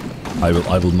 I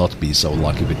will not be so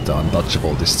lucky with the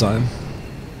untouchable this time.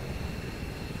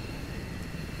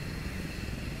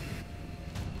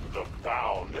 The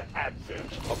bound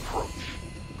advent approach.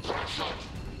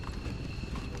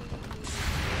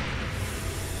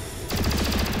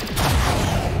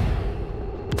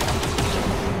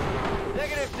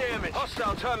 Negative damage.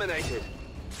 Hostile terminated.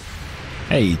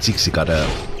 Hey, Jixi got a...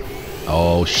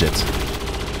 Oh shit.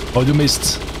 Oh, you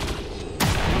missed.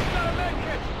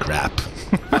 Crap.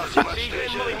 Sigue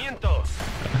en movimiento.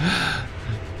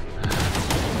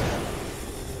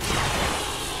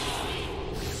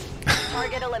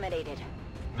 Target eliminated.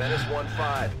 Menace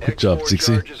 1-5. Good job, X4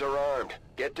 Zixi. charges are armed.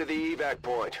 Get to the evac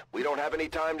point. We don't have any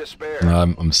time to spare.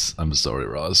 I'm sorry,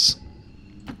 Ross.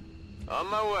 On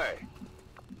my way.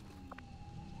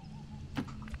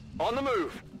 On the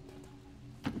move.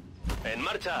 En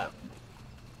marcha.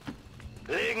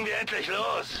 Legen wir endlich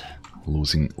los.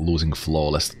 Losing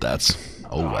flawless stats.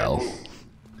 Oh well.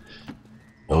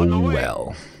 Oh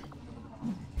well.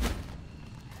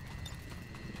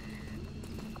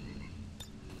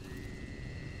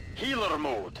 Healer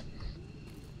mode.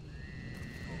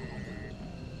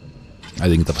 I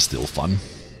think that was still fun.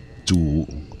 Two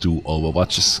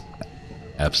Overwatches.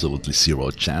 Absolutely zero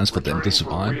chance for them to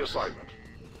Returning for survive. reassignment.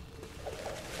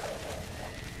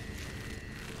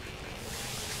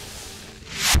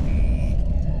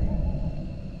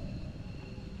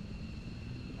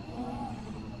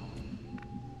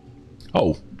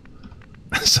 Oh.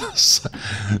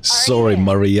 Sorry,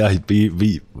 Maria.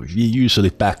 We usually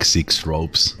pack 6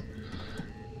 ropes.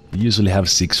 We usually have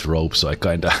 6 ropes, so I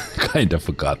kinda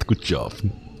forgot. Good job.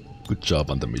 Good job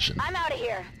on the mission. I'm out of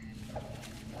here.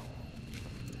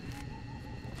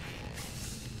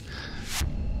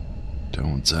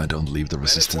 Don't leave the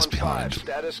resistance Menace 1-5, behind.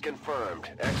 status confirmed.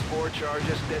 X4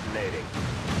 charges detonating.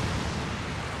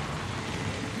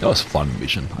 That was a fun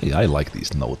mission. I like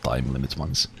these no time limit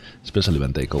ones, especially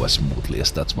when they go as smoothly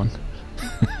as that one.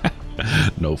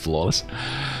 No flaws.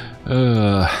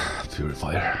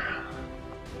 Purifier.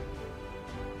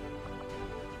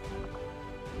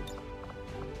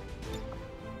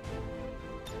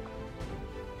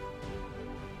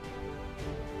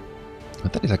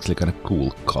 But that is actually kind of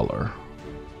cool color.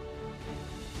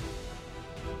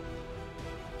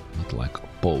 Not like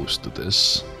opposed to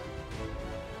this.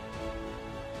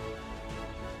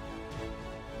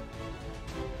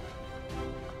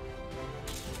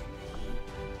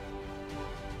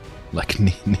 Like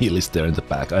Neil is there in the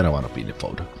back. I don't want to be in the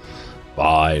photo.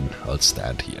 Fine, I'll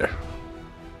stand here.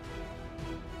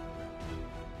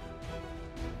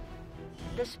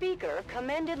 The speaker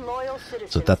commended loyal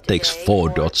citizens So that takes today 4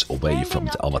 for dots away from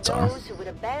the standing up to avatar. those who would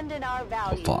abandon our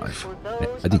values 5. for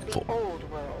those I think of the 4. old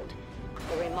world.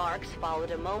 The remarks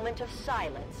followed a moment of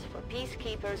silence for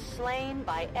peacekeepers slain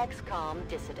by XCOM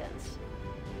dissidents.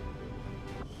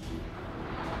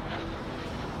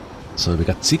 So we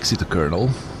got 60 to Colonel.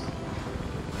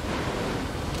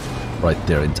 Right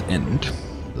there in the end.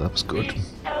 That was good.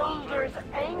 Elders'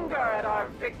 anger at our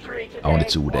victory today. Only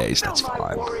 2 days, that's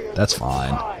fine. That's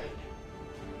fine.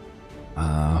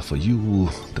 For you,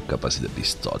 the capacity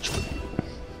discharge.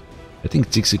 I think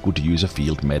Jixi could use a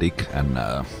field medic, and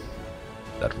that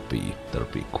would be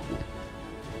cool.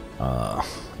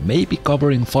 Maybe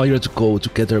covering fire to go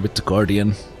together with the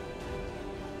Guardian.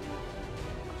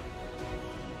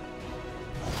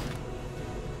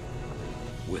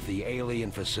 With the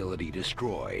alien facility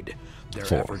destroyed, their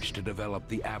 4. efforts to develop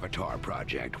the Avatar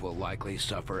project will likely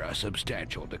suffer a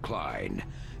substantial decline,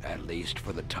 at least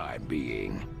for the time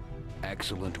being.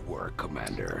 Excellent work,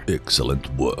 Commander. Excellent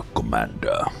work,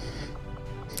 Commander.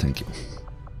 Thank you.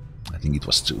 I think it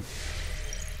was two.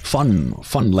 Fun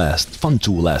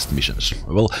two last missions.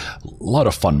 Well, a lot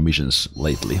of fun missions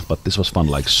lately, but this was fun,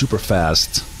 like super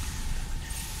fast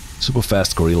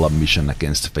guerrilla mission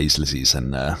against facelesses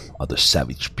and other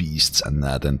savage beasts, and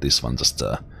then this one just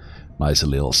nice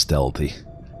little stealthy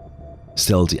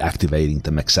activating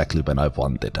them exactly when I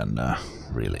wanted, and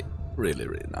really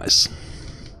nice.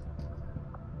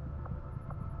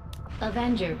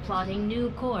 Avenger plotting new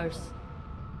course.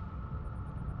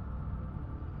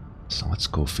 So let's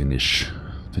go finish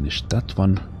that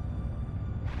one.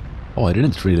 Oh, I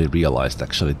didn't really realize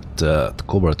actually the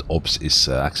covert ops is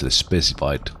actually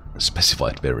specified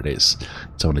where it is.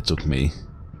 It only took me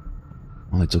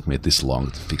this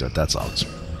long to figure that out.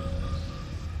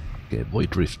 Okay,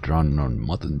 Void Rift run on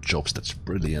modern jobs, that's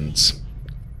brilliant.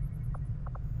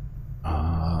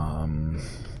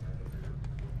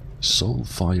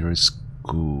 Soulfire is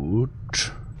good.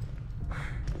 I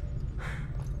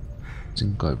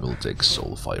think I will take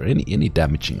Soulfire. Any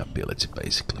damaging ability,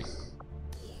 basically.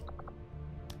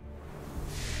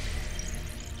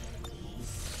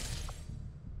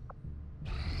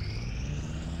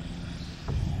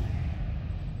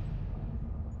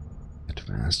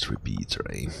 Advanced repeater,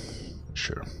 eh?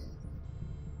 Sure.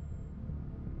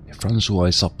 Francois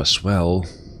is up as well.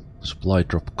 Supply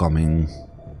drop coming.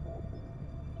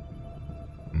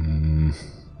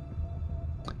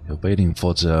 You're waiting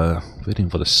for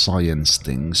the science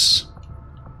things.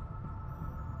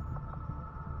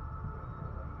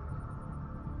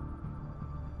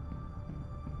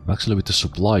 Actually, with the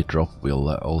supply drop, we'll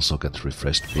also get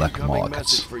refreshed black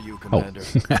markets. Oh,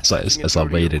 as I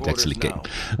waited, actually came.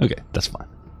 Okay, that's fine.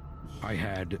 I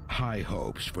had high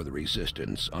hopes for the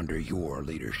Resistance under your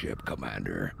leadership,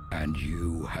 Commander, and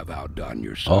you have outdone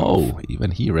yourself. Oh,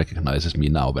 even he recognizes me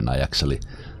now when I actually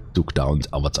took down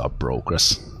Avatar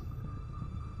Progress.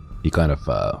 He kind of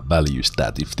values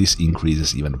that. If this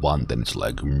increases even one, then it's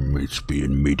like, it's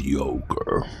being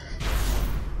mediocre.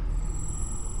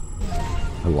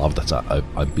 I love that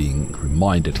I'm being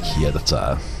reminded here that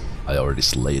I already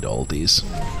slayed all these.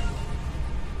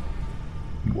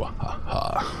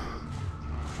 Wahaha.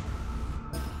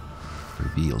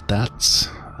 Reveal that.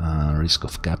 Risk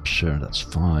of capture, that's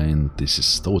fine. This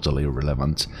is totally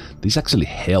irrelevant. This actually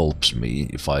helps me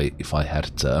if I had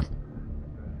the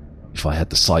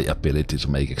psi ability to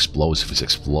make explosives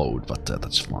explode, but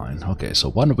that's fine. Okay, so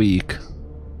 1 week.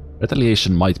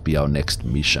 Retaliation might be our next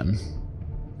mission.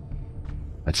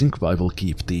 I think I will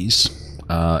keep these.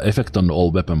 Effect on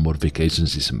all weapon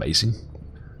modifications is amazing.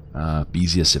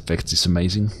 PCS effects is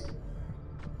amazing.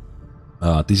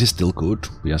 This is still good.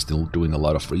 We are still doing a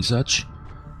lot of research.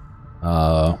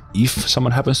 If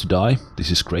someone happens to die, this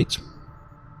is great.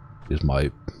 Here's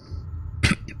my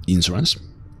insurance.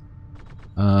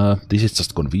 This is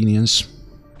just convenience.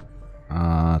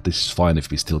 This is fine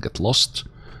if we still get lost.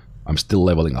 I'm still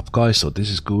leveling up guys, so this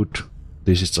is good.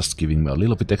 This is just giving me a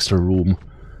little bit extra room.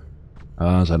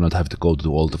 So I don't have to go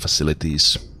to all the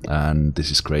facilities. And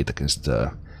this is great against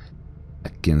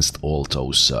all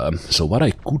those. So what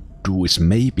I could do is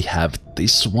maybe have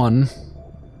this one.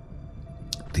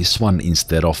 This one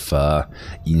instead of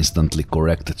instantly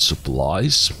corrected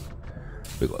supplies.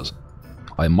 Because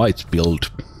I might build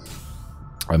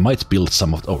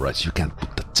some of... Oh right, you can't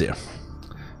put that there.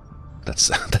 That's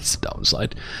the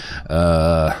downside.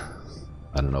 I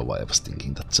don't know why I was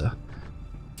thinking that.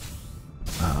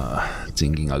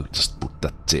 Thinking I would just put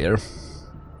that there.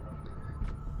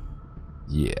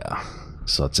 Yeah.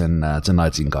 So then I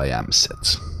think I am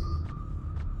set.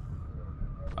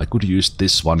 I could use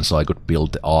this one so I could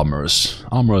build the armors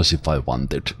if I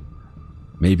wanted.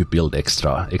 Maybe build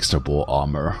extra bore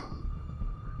armor.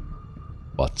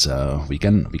 But we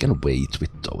can wait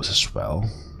with those as well.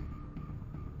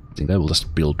 I think I will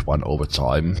just build one over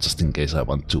time, just in case I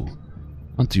want to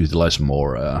utilize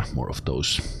more of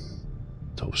those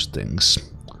things.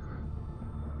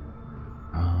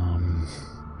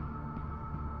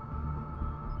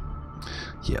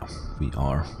 Yeah, we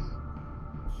are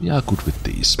good with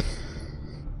these.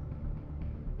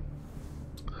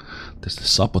 There's the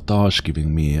sabotage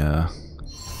giving me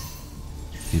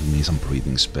some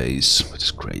breathing space, which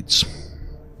is great.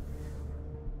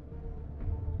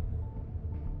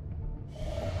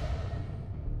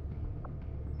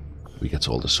 We get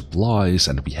all the supplies,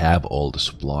 and we have all the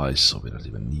supplies, so we don't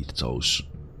even need those.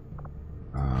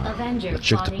 Let's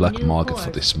check the black market for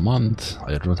this month.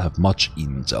 I don't have much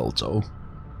intel though.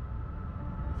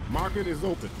 Market is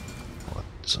open. But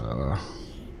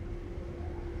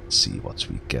let's see what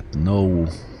we get. No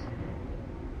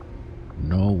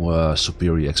No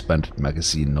superior expanded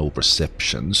magazine, no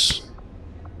perceptions.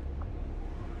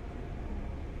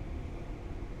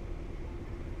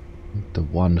 The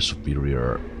one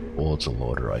superior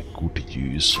autoloader I could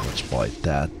use, let's buy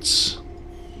that.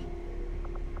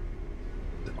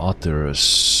 The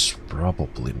others,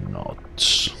 probably not.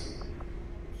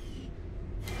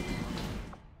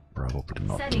 Probably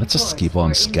not. Let's just keep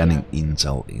on scanning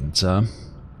intel in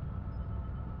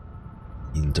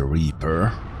the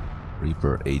Reaper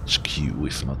HQ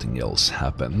if nothing else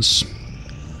happens.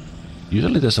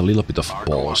 Usually there's a little bit of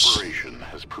pause.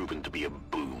 Has proven to be a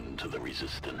boon to the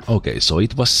Resistance. Okay, so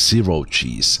it was zero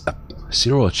G's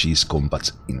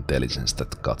combat intelligence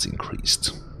that got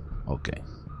increased. Okay.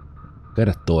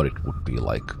 Kinda thought it would be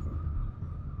like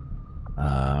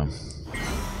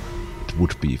it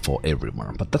would be for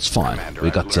everyone, but that's fine. We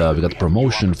got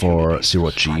promotion for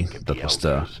zero G. That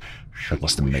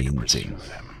was the main thing.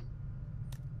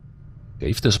 Okay,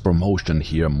 if there's a promotion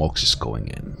here, Mox is going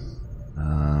in.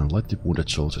 Lightly wounded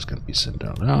soldiers can be sent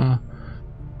down.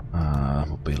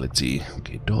 Mobility.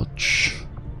 Okay, dodge.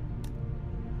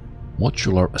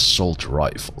 Modular assault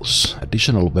rifles.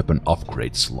 Additional weapon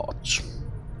upgrade slots.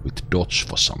 With dodge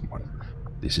for someone.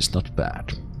 This is not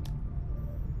bad.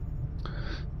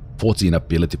 14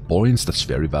 ability points, that's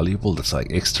very valuable. That's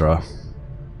like extra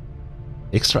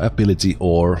ability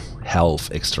or half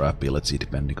extra ability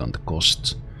depending on the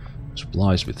cost.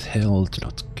 Supplies with health,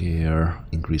 not care.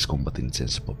 Increase combat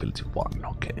intelligence ability 1,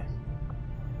 okay.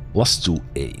 +2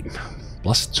 aim.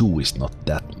 +2 is not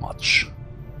that much.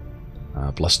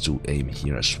 +2 aim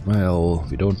here as well.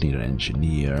 We don't need an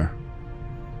engineer.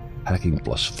 Hacking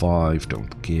 +5,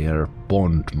 don't care.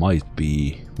 Bond might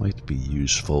be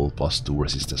useful. +2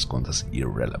 resistance contest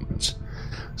irrelevant.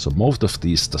 So most of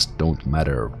these just don't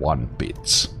matter one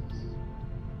bit.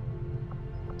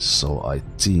 So I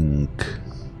think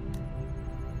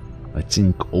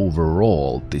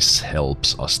overall this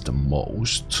helps us the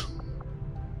most.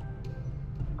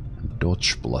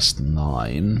 Dodge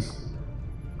 +9.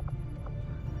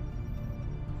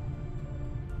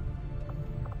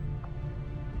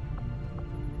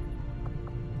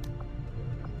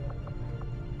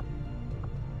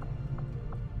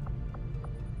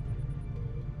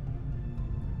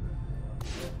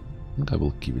 I think I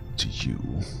will give it to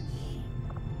you.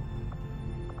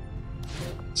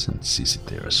 Send Sissy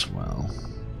there as well.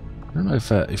 I don't know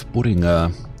if putting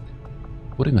a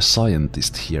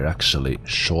scientist here actually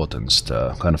shortens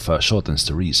the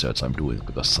research I'm doing,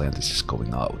 because scientist is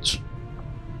going out.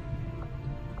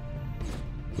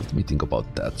 Let me think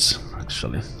about that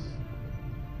actually.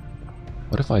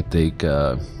 What if I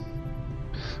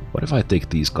take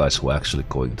these guys who are actually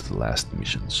going to the last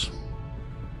missions?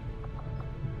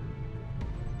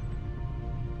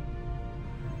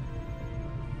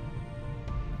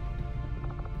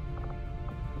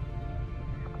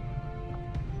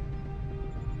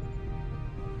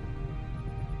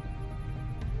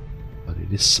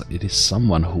 It is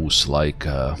someone who's like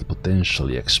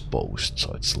potentially exposed,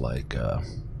 so it's like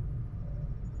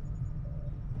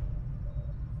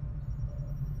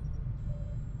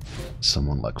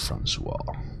someone like Francois,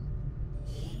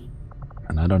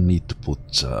 and I don't need to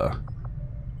put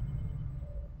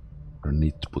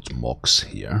Mox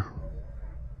here.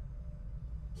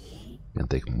 I can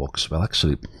take Mox. Well,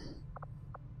 actually,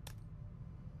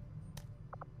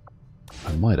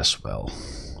 I might as well.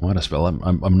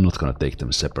 I'm not gonna take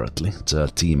them separately. The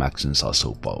team actions are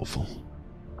so powerful.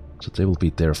 So they will be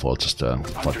there for just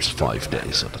 5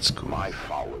 days, so that's cool. My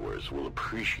followers will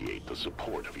appreciate the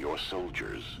support of your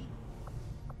soldiers.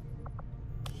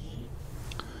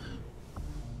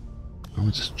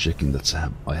 I'm just checking that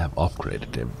I have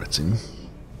upgraded everything.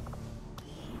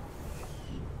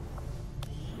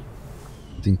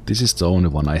 I think this is the only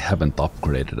one I haven't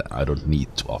upgraded. I don't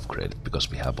need to upgrade it because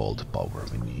we have all the power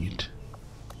we need.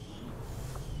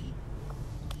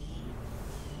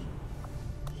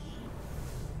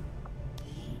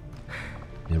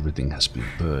 Everything has been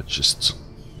purchased.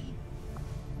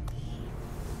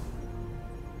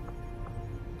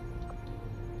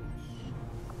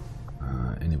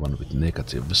 Anyone with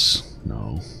negatives?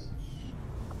 No.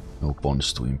 No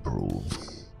bonds to improve.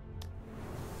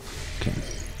 Okay.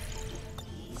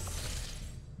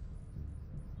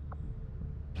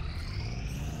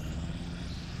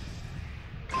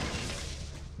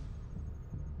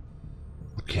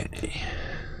 Okay.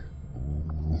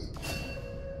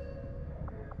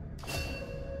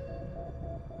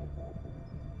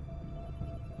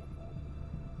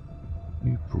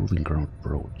 New proving ground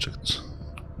projects.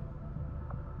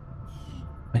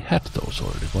 I had those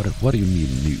already. What do you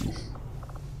mean new?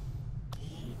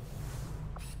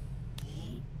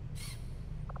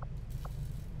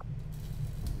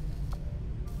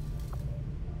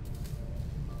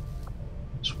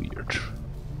 weird.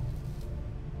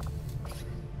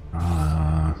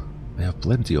 I have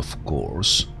plenty of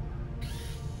cores.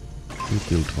 We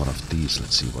build one of these,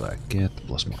 let's see what I get.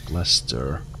 Plasma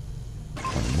blaster.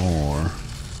 One more.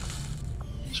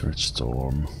 Search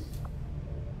storm.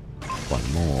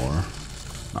 One more.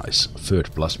 Nice.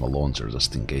 Third plasma launcher,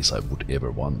 just in case I would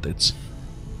ever want it.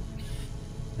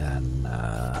 And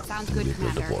sounds then good, we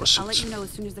build the Commander. warsuit. I'll let you know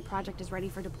as soon as the project is ready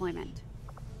for deployment.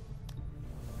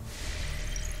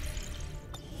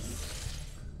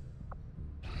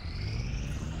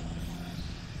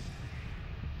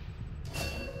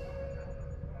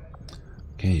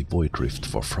 Okay, Void Rift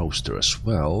for Froster as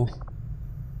well.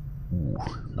 Ooh,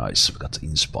 nice. We got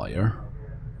Inspire.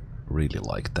 Really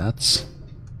like that.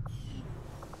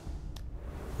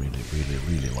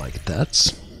 Really like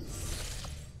that.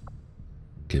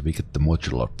 Okay, we get the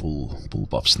modular pull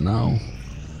buffs now.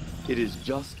 It is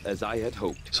just as I had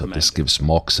hoped. So this gives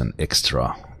Mox an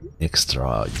extra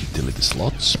utility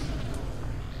slots.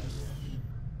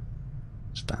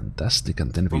 It's fantastic,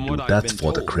 and then we do that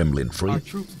for the Kremlin free. Our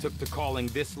troops took to calling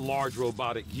this large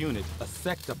robotic unit a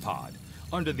sectopod,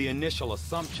 under the initial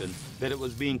assumption that it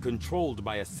was being controlled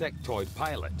by a sectoid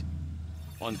pilot.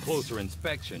 On closer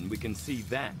inspection, we can see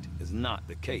that is not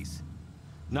the case.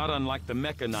 Not unlike the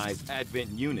mechanized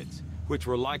Advent units, which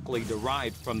were likely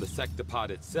derived from the sectopod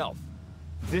itself.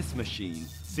 This machine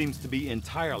seems to be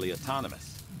entirely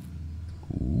autonomous.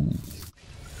 Ooh.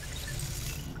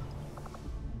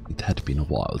 It had been a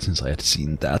while since I had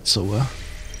seen that, so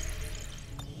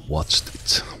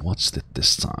watched it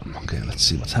this time. Okay, let's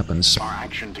see what happens. Our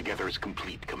action together is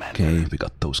complete, Commander. Okay, we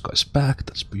got those guys back.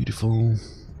 That's beautiful.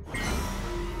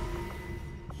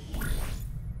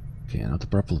 Okay, now the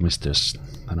problem is there's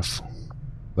kind of,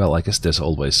 well, I guess there's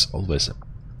always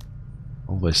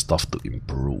stuff to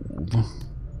improve.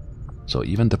 So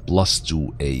even the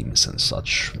 +2 aims and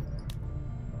such.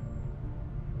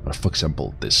 But for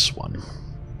example, this one.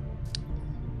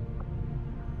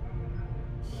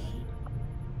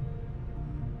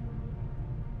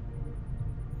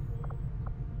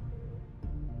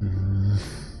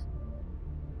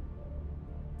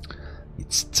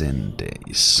 It's 10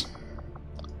 days.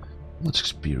 How much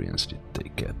experience did they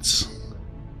get?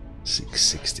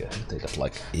 660. I think they got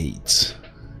like 8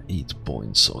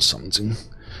 points or something.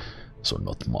 So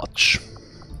not much.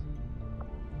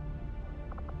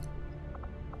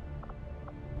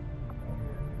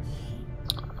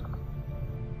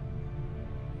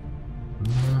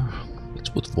 Let's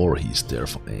put Voorhees there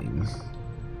for aim.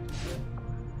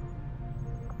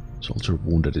 Soldier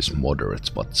wounded is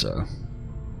moderate, but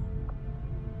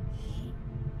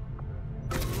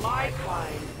My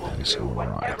kind will that is do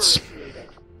whatever alright. is needed.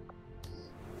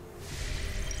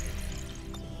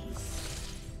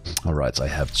 Alright, I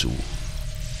have to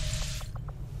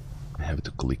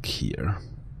click here.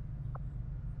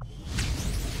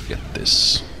 Get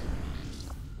this.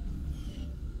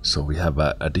 So we have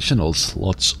additional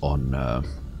slots on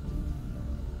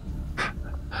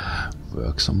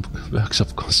works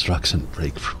of construction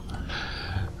breakthrough.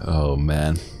 Oh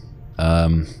man.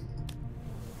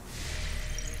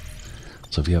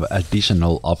 So we have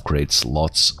additional upgrade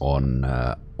slots on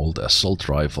all the assault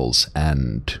rifles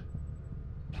and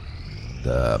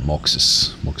the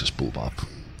Mox's bullpup.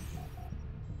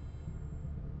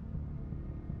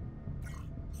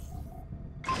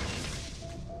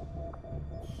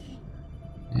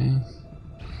 Okay.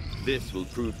 This will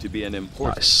prove to be an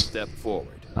important step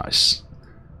forward. Nice.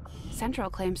 Central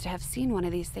claims to have seen one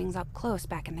of these things up close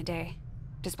back in the day.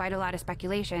 Despite a lot of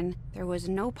speculation, there was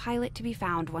no pilot to be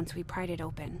found once we pried it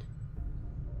open.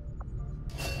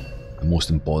 The most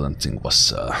important thing was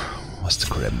the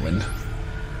Kremlin.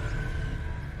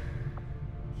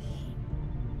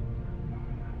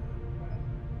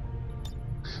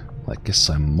 I guess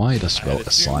I might as well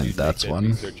assign that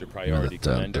one.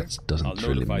 That doesn't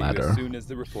really matter. As soon as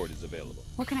the report is available.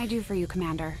 What can I do for you,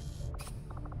 Commander?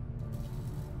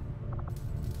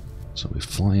 So we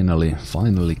finally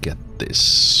get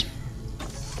this.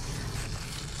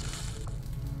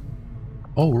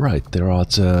 Oh right, there are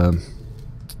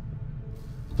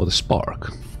for the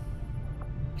spark.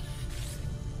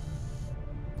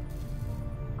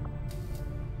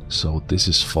 So this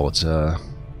is for the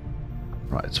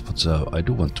right, but I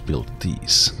do want to build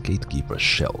these gatekeeper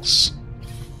shells.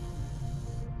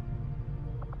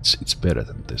 It's better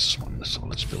than this one, so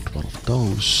let's build one of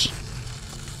those.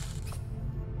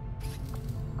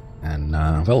 And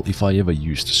well, if I ever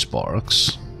use the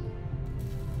sparks,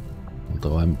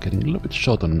 although I'm getting a little bit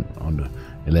short on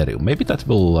Elerium, maybe that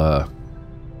will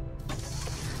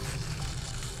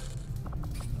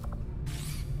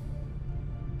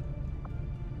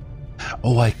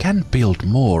Oh, I can build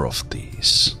more of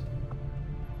these.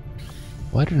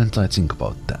 Why didn't I think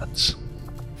about that?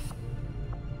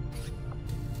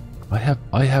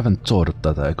 I haven't thought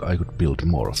that I could build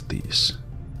more of these.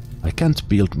 I can't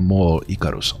build more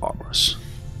Icarus armors.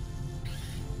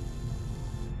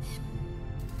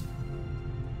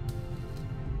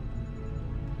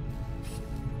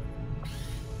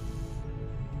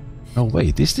 No,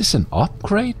 wait, is this an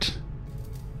upgrade?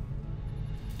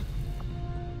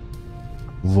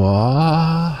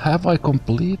 What? Have I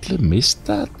completely missed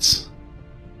that?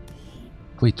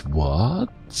 Wait,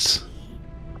 what?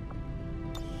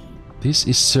 This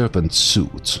is Serpent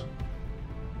Suit.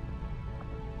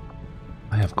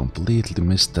 I have completely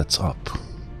messed that up.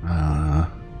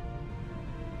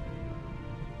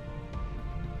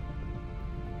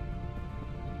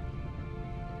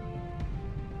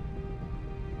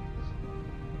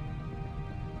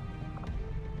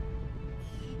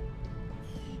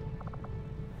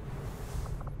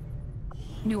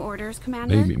 New orders,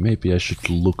 Commander? Maybe I should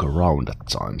look around at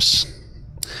times.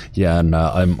 Yeah, and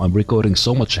I'm recording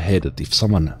so much ahead that if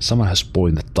someone has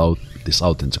pointed this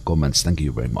out in the comments, thank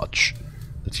you very much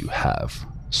that you have.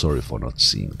 Sorry for not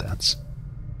seeing that.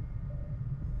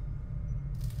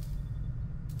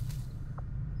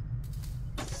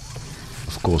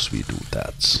 Of course we do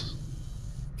that.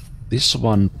 This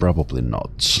one probably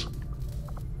not.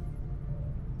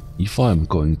 If I'm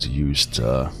going to use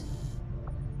the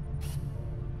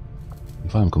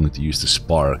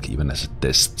spark even as a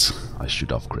test, I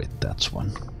should upgrade that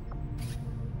one.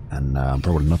 And I'm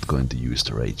probably not going to use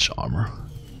the rage armor.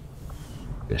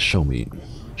 Okay, show me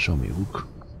hook.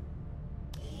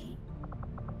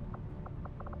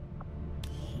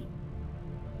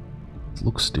 It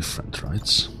looks different,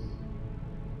 right?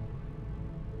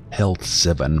 Health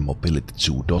 7, mobility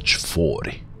 2, dodge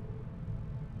 40.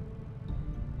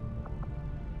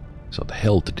 So the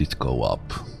health did go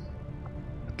up,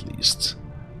 at least.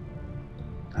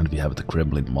 And we have the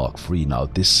Gremlin Mark III now.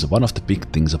 This one of the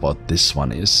big things about this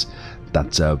one is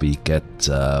that we get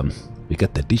the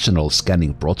additional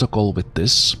scanning protocol with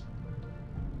this,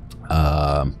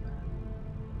 and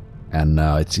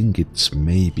I think it's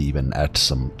maybe even add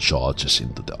some charges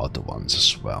into the other ones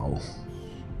as well.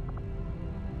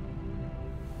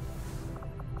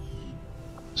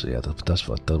 So yeah,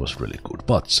 that was really good.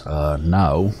 But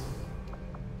now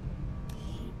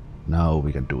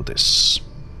we can do this.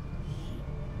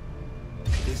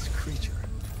 This creature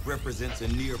represents a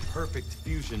near-perfect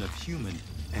fusion of human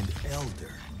and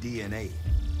elder DNA.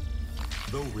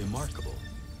 Though remarkable,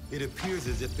 it appears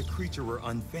as if the creature were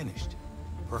unfinished.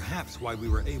 Perhaps why we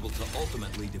were able to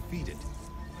ultimately defeat it.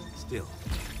 Still,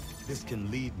 this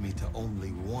can lead me to only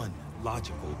one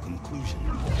logical conclusion.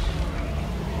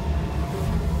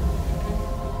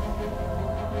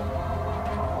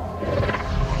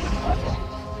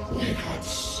 We had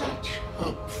such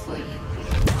hope for you.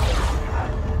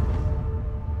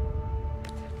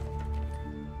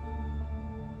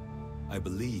 I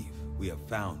believe we have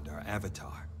found our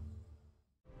avatar.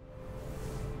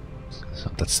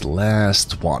 So that's the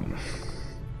last one.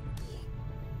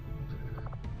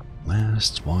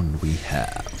 Last one we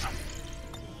have.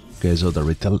 Okay, so the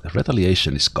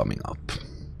retaliation is coming up.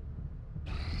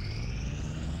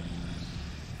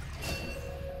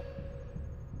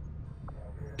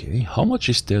 Okay, how much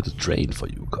is there to train for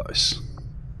you guys?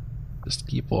 Just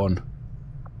keep on.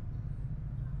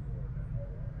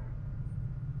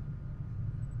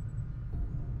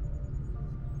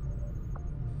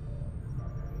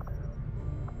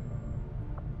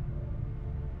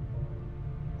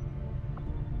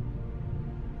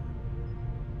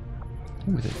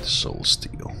 Let me take the soul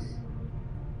steel.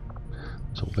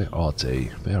 So where are they?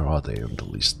 Where are they on the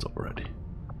list already?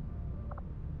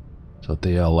 So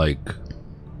they are like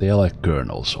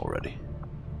colonels already.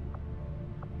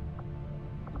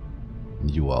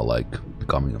 You are like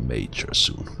becoming a major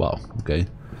soon. Wow, okay.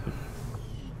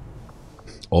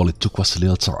 All it took was a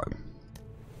little time.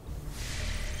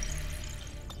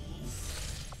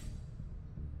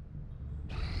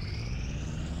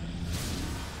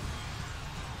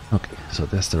 Okay, so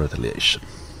that's the retaliation.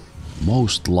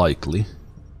 Most likely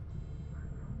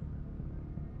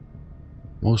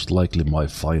my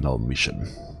final mission.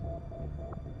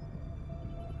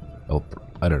 Oh,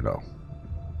 I don't know.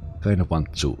 Kind of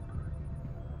want to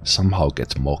somehow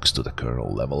get Mox to the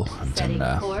colonel level, and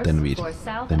then we'd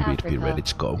be ready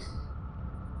to go.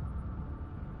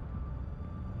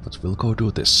 But we'll go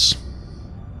do this.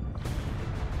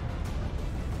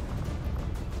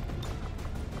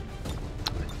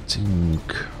 I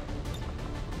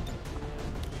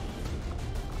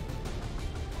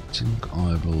think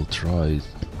I will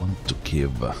want to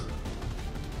give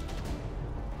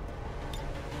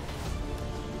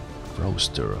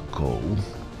Roaster coal.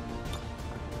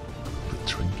 The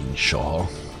drinking shaw.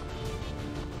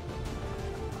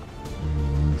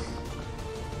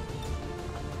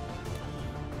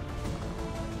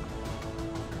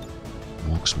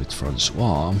 Mocksmith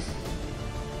Francois.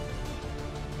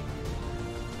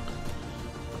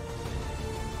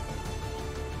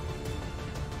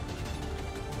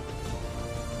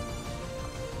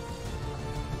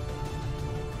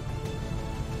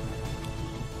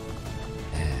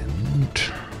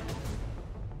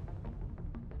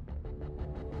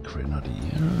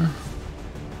 Grenadier.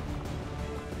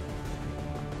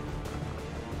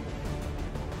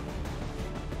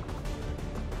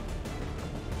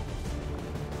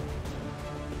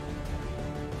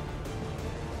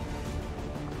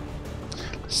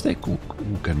 Let's take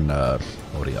Uken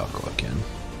Oriako again.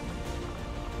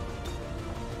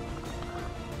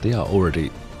 They are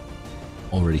already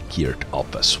geared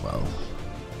up as well.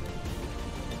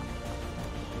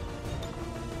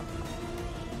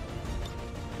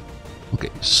 Okay,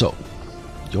 so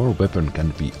your weapon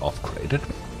can be upgraded.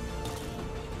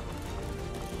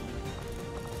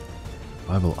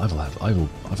 I will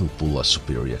pull a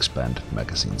superior expanded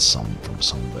magazine from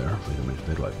somewhere. Wait a minute,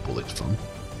 where do I pull it from?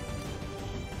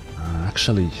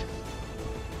 Actually,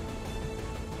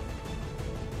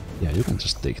 yeah, you can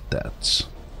just take that.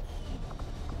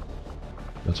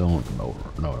 You don't. No,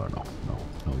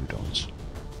 you don't. You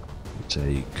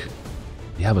take.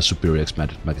 We have a superior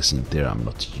expanded magazine there I'm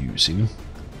not using.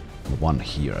 And one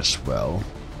here as well.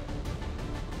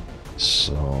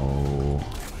 So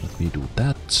let me do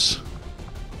that.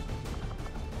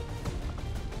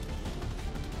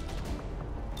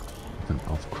 An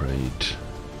upgrade.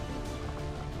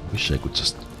 Wish I could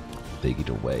just take it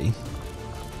away.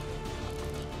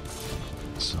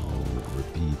 So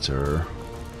repeater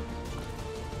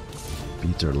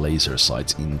laser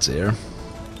sights in there.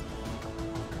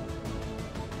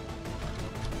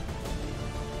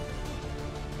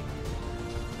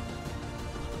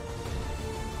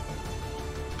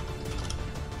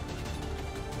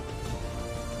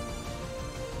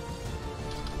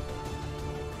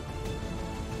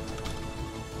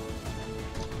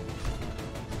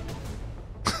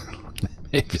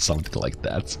 Maybe something like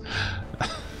that.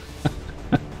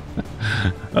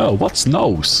 Oh, what's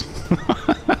nose?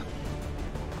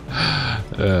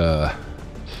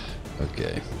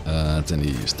 Okay, then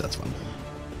you use that one.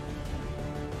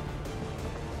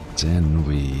 Then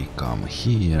we come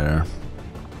here.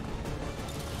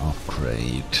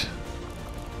 Upgrade.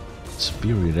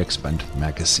 Superior expanded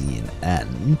magazine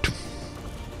and...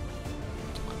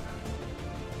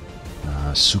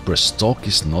 super stock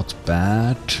is not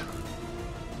bad.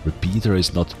 Repeater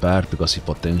is not bad because he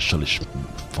potentially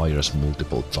fires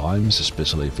multiple times,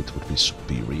 especially if it would be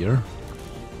superior.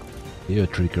 Hair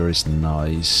trigger is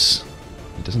nice.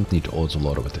 It doesn't need auto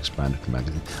load with expanded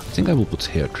magazine. I think I will put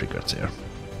hair trigger there.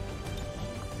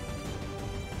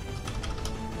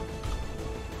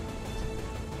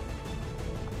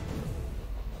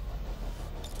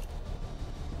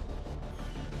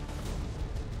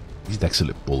 Is it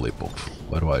actually bullpup?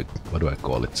 Why do I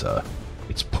call it?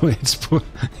 It's bullpup.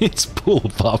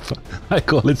 I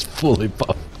call it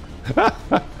bullpup.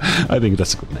 I think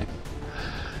that's a good name.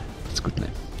 That's a good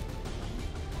name.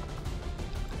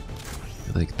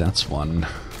 I think that's one.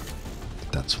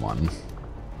 That's one.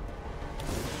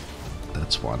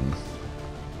 That's one.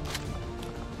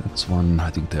 That's one.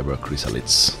 I think they were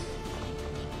chrysalids.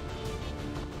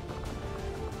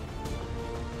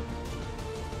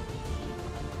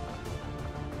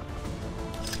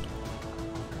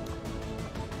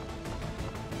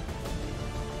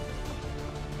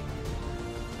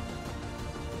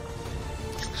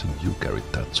 So you carried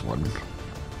that one.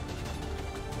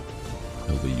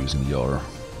 I'll be using your...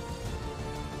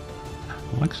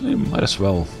 Well, actually, might as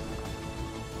well...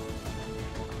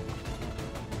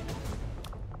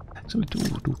 Actually,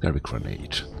 do carry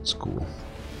grenade. That's cool.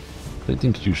 I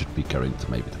think you should be carrying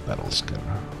maybe the battle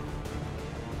scanner.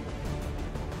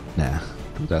 Nah,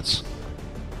 do that.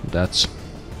 Do that.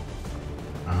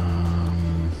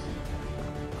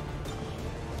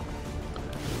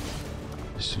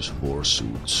 Let's use war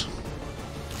suits.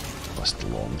 Blast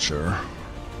launcher.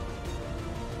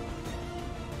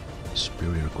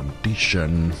 Superior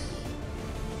condition.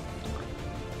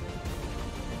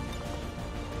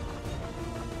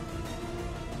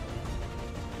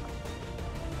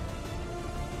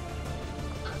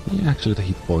 Yeah, actually the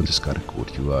hit point is kinda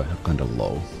good. You are kinda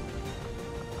low.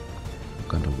 You're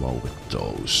kinda low with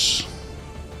those.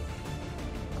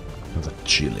 You have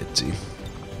agility.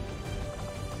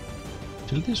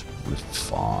 Agility is probably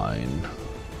fine.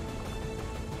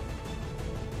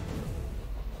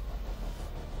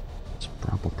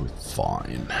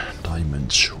 Fine.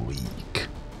 Diamond Shriek.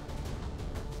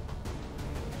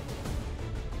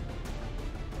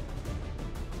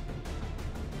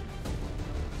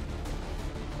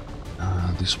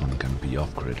 This one can be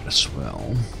upgraded as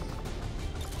well.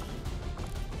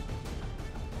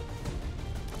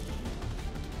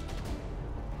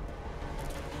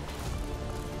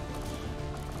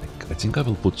 I think I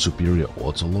will put superior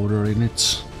autoloader in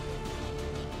it.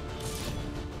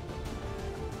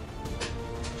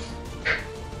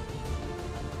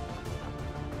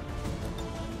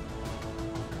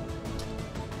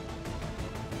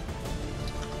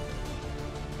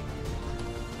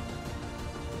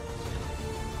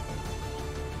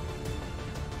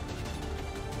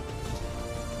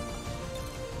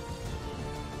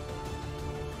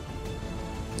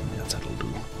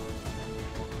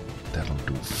 That'll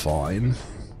do fine.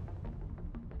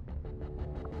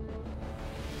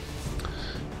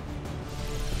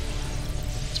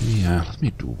 Let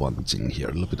me do one thing here,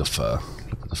 a little bit of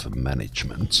a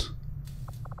management.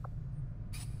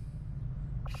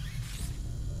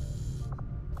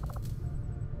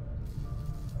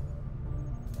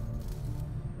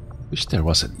 Wish there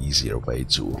was an easier way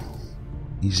to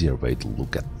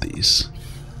look at this.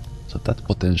 So that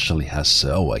potentially has.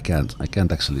 Oh, I can't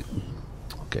actually.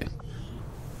 Okay.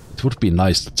 It would be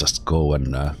nice to just go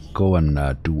and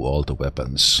do all the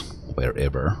weapons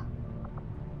wherever.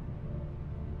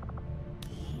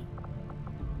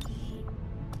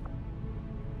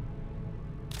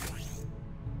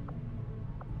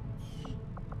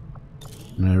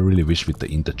 And I really wish with the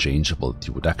interchangeable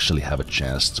you would actually have a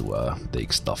chance to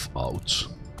take stuff out.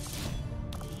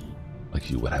 Like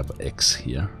you would have X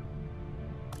here.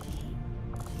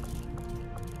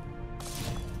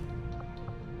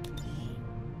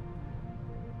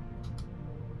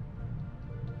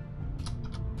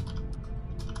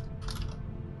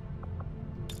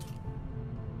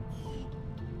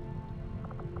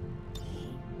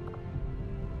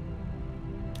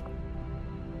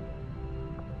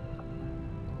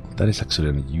 That is actually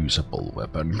an usable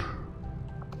weapon.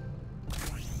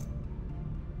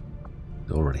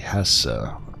 It already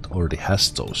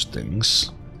has those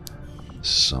things.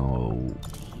 So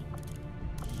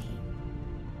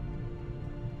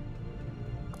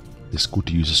this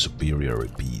could use a superior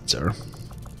repeater.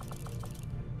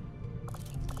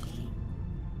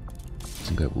 I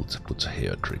think I will put a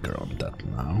hair trigger on that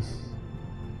now.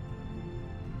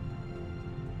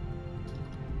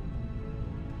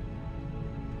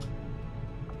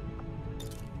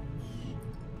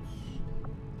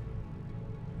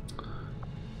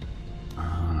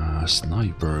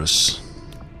 Snipers.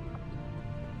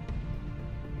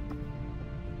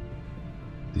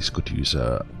 This could use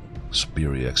a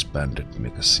superior expanded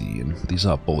magazine. These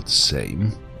are both the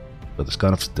same, but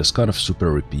there's kind of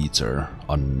super repeater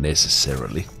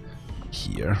unnecessarily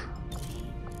here.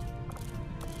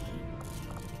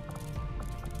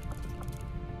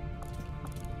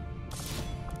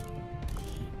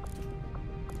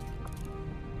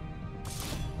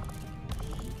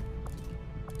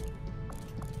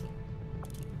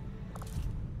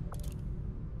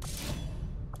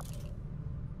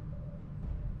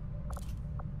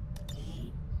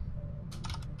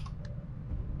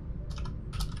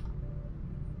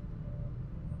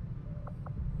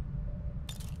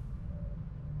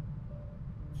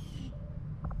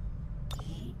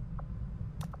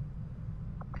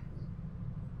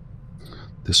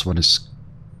 This one is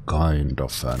kind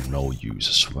of no use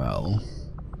as well.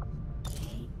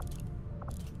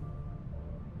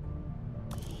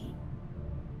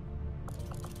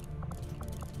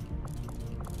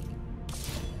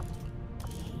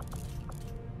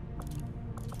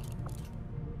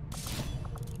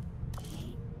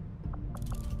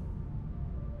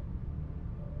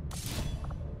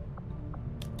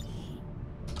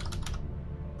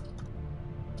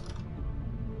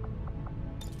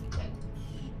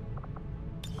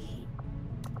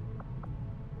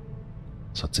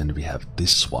 So then we have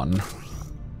this one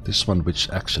which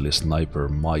actually a sniper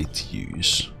might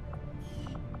use.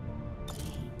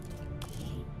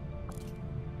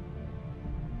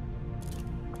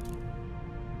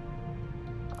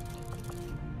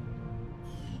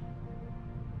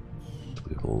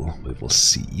 We will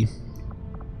see.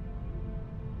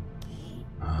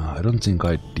 I don't think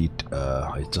I did.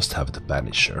 I just have the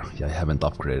Banisher. Yeah, I haven't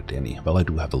upgraded any. Well, I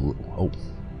do have a. Oh,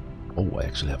 I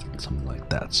actually have something like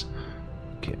that.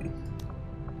 Okay.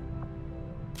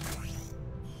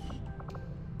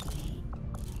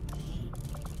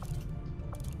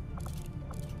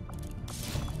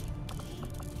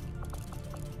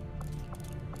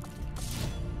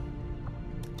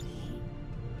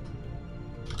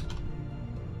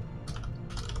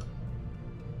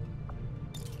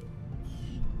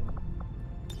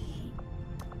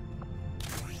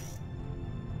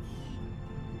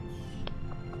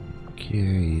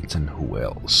 Okay, then who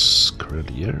else?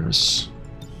 Grenadiers.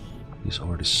 He's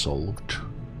already solved.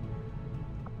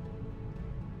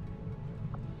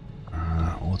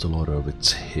 Autoloader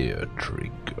with hair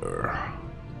trigger.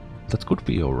 That could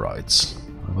be alright.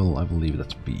 I will leave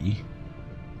that be.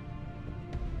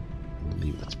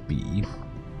 Leave that be.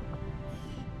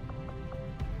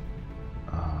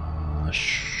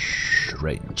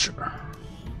 Ranger.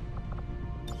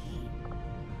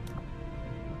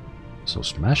 So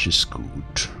smash is good.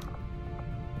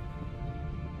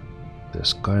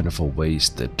 There's kind of a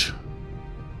wasted.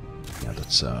 Yeah,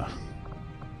 that's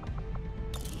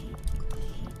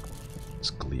let's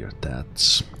clear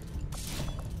that.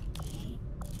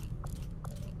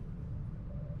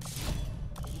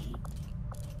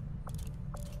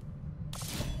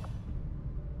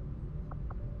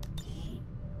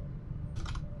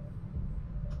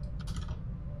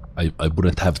 I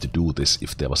wouldn't have to do this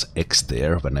if there was X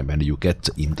there when you get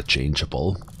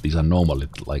interchangeable. These are normally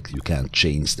like you can't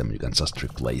change them, you can just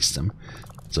replace them.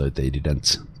 So they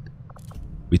didn't,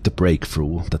 with the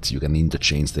breakthrough that you can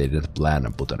interchange, they didn't plan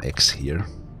and put an X here.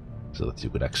 So that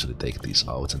you could actually take these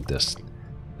out, and there's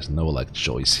no like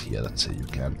choice here that you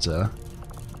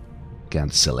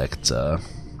can't select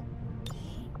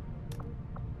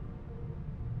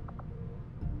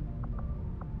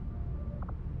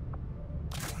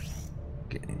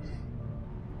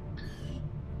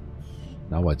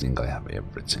Now I think I have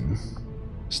everything.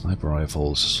 Sniper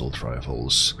rifles, assault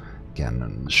rifles,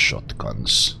 cannons,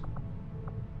 shotguns.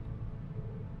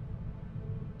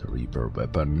 The Reaper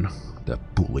weapon, the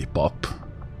pulley pop.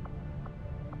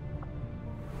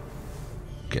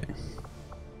 Okay.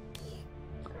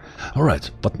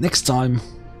 Alright, but next time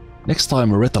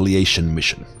a retaliation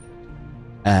mission.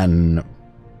 And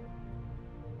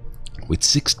with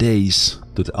 6 days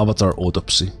to the Avatar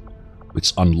autopsy,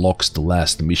 which unlocks the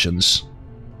last missions,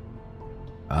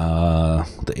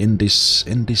 the end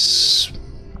is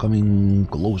coming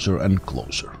closer and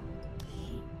closer.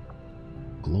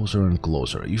 Closer and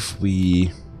closer. If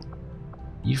we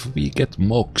get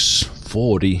Mox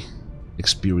 40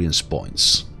 experience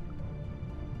points,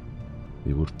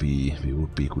 we would be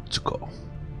good to go.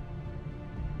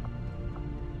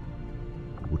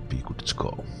 Would be good to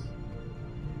go.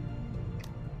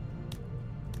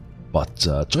 But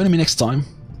join me next time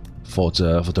for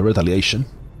the retaliation.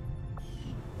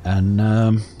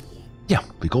 And yeah,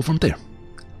 we go from there.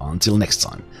 Until next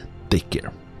time, take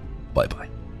care. Bye bye.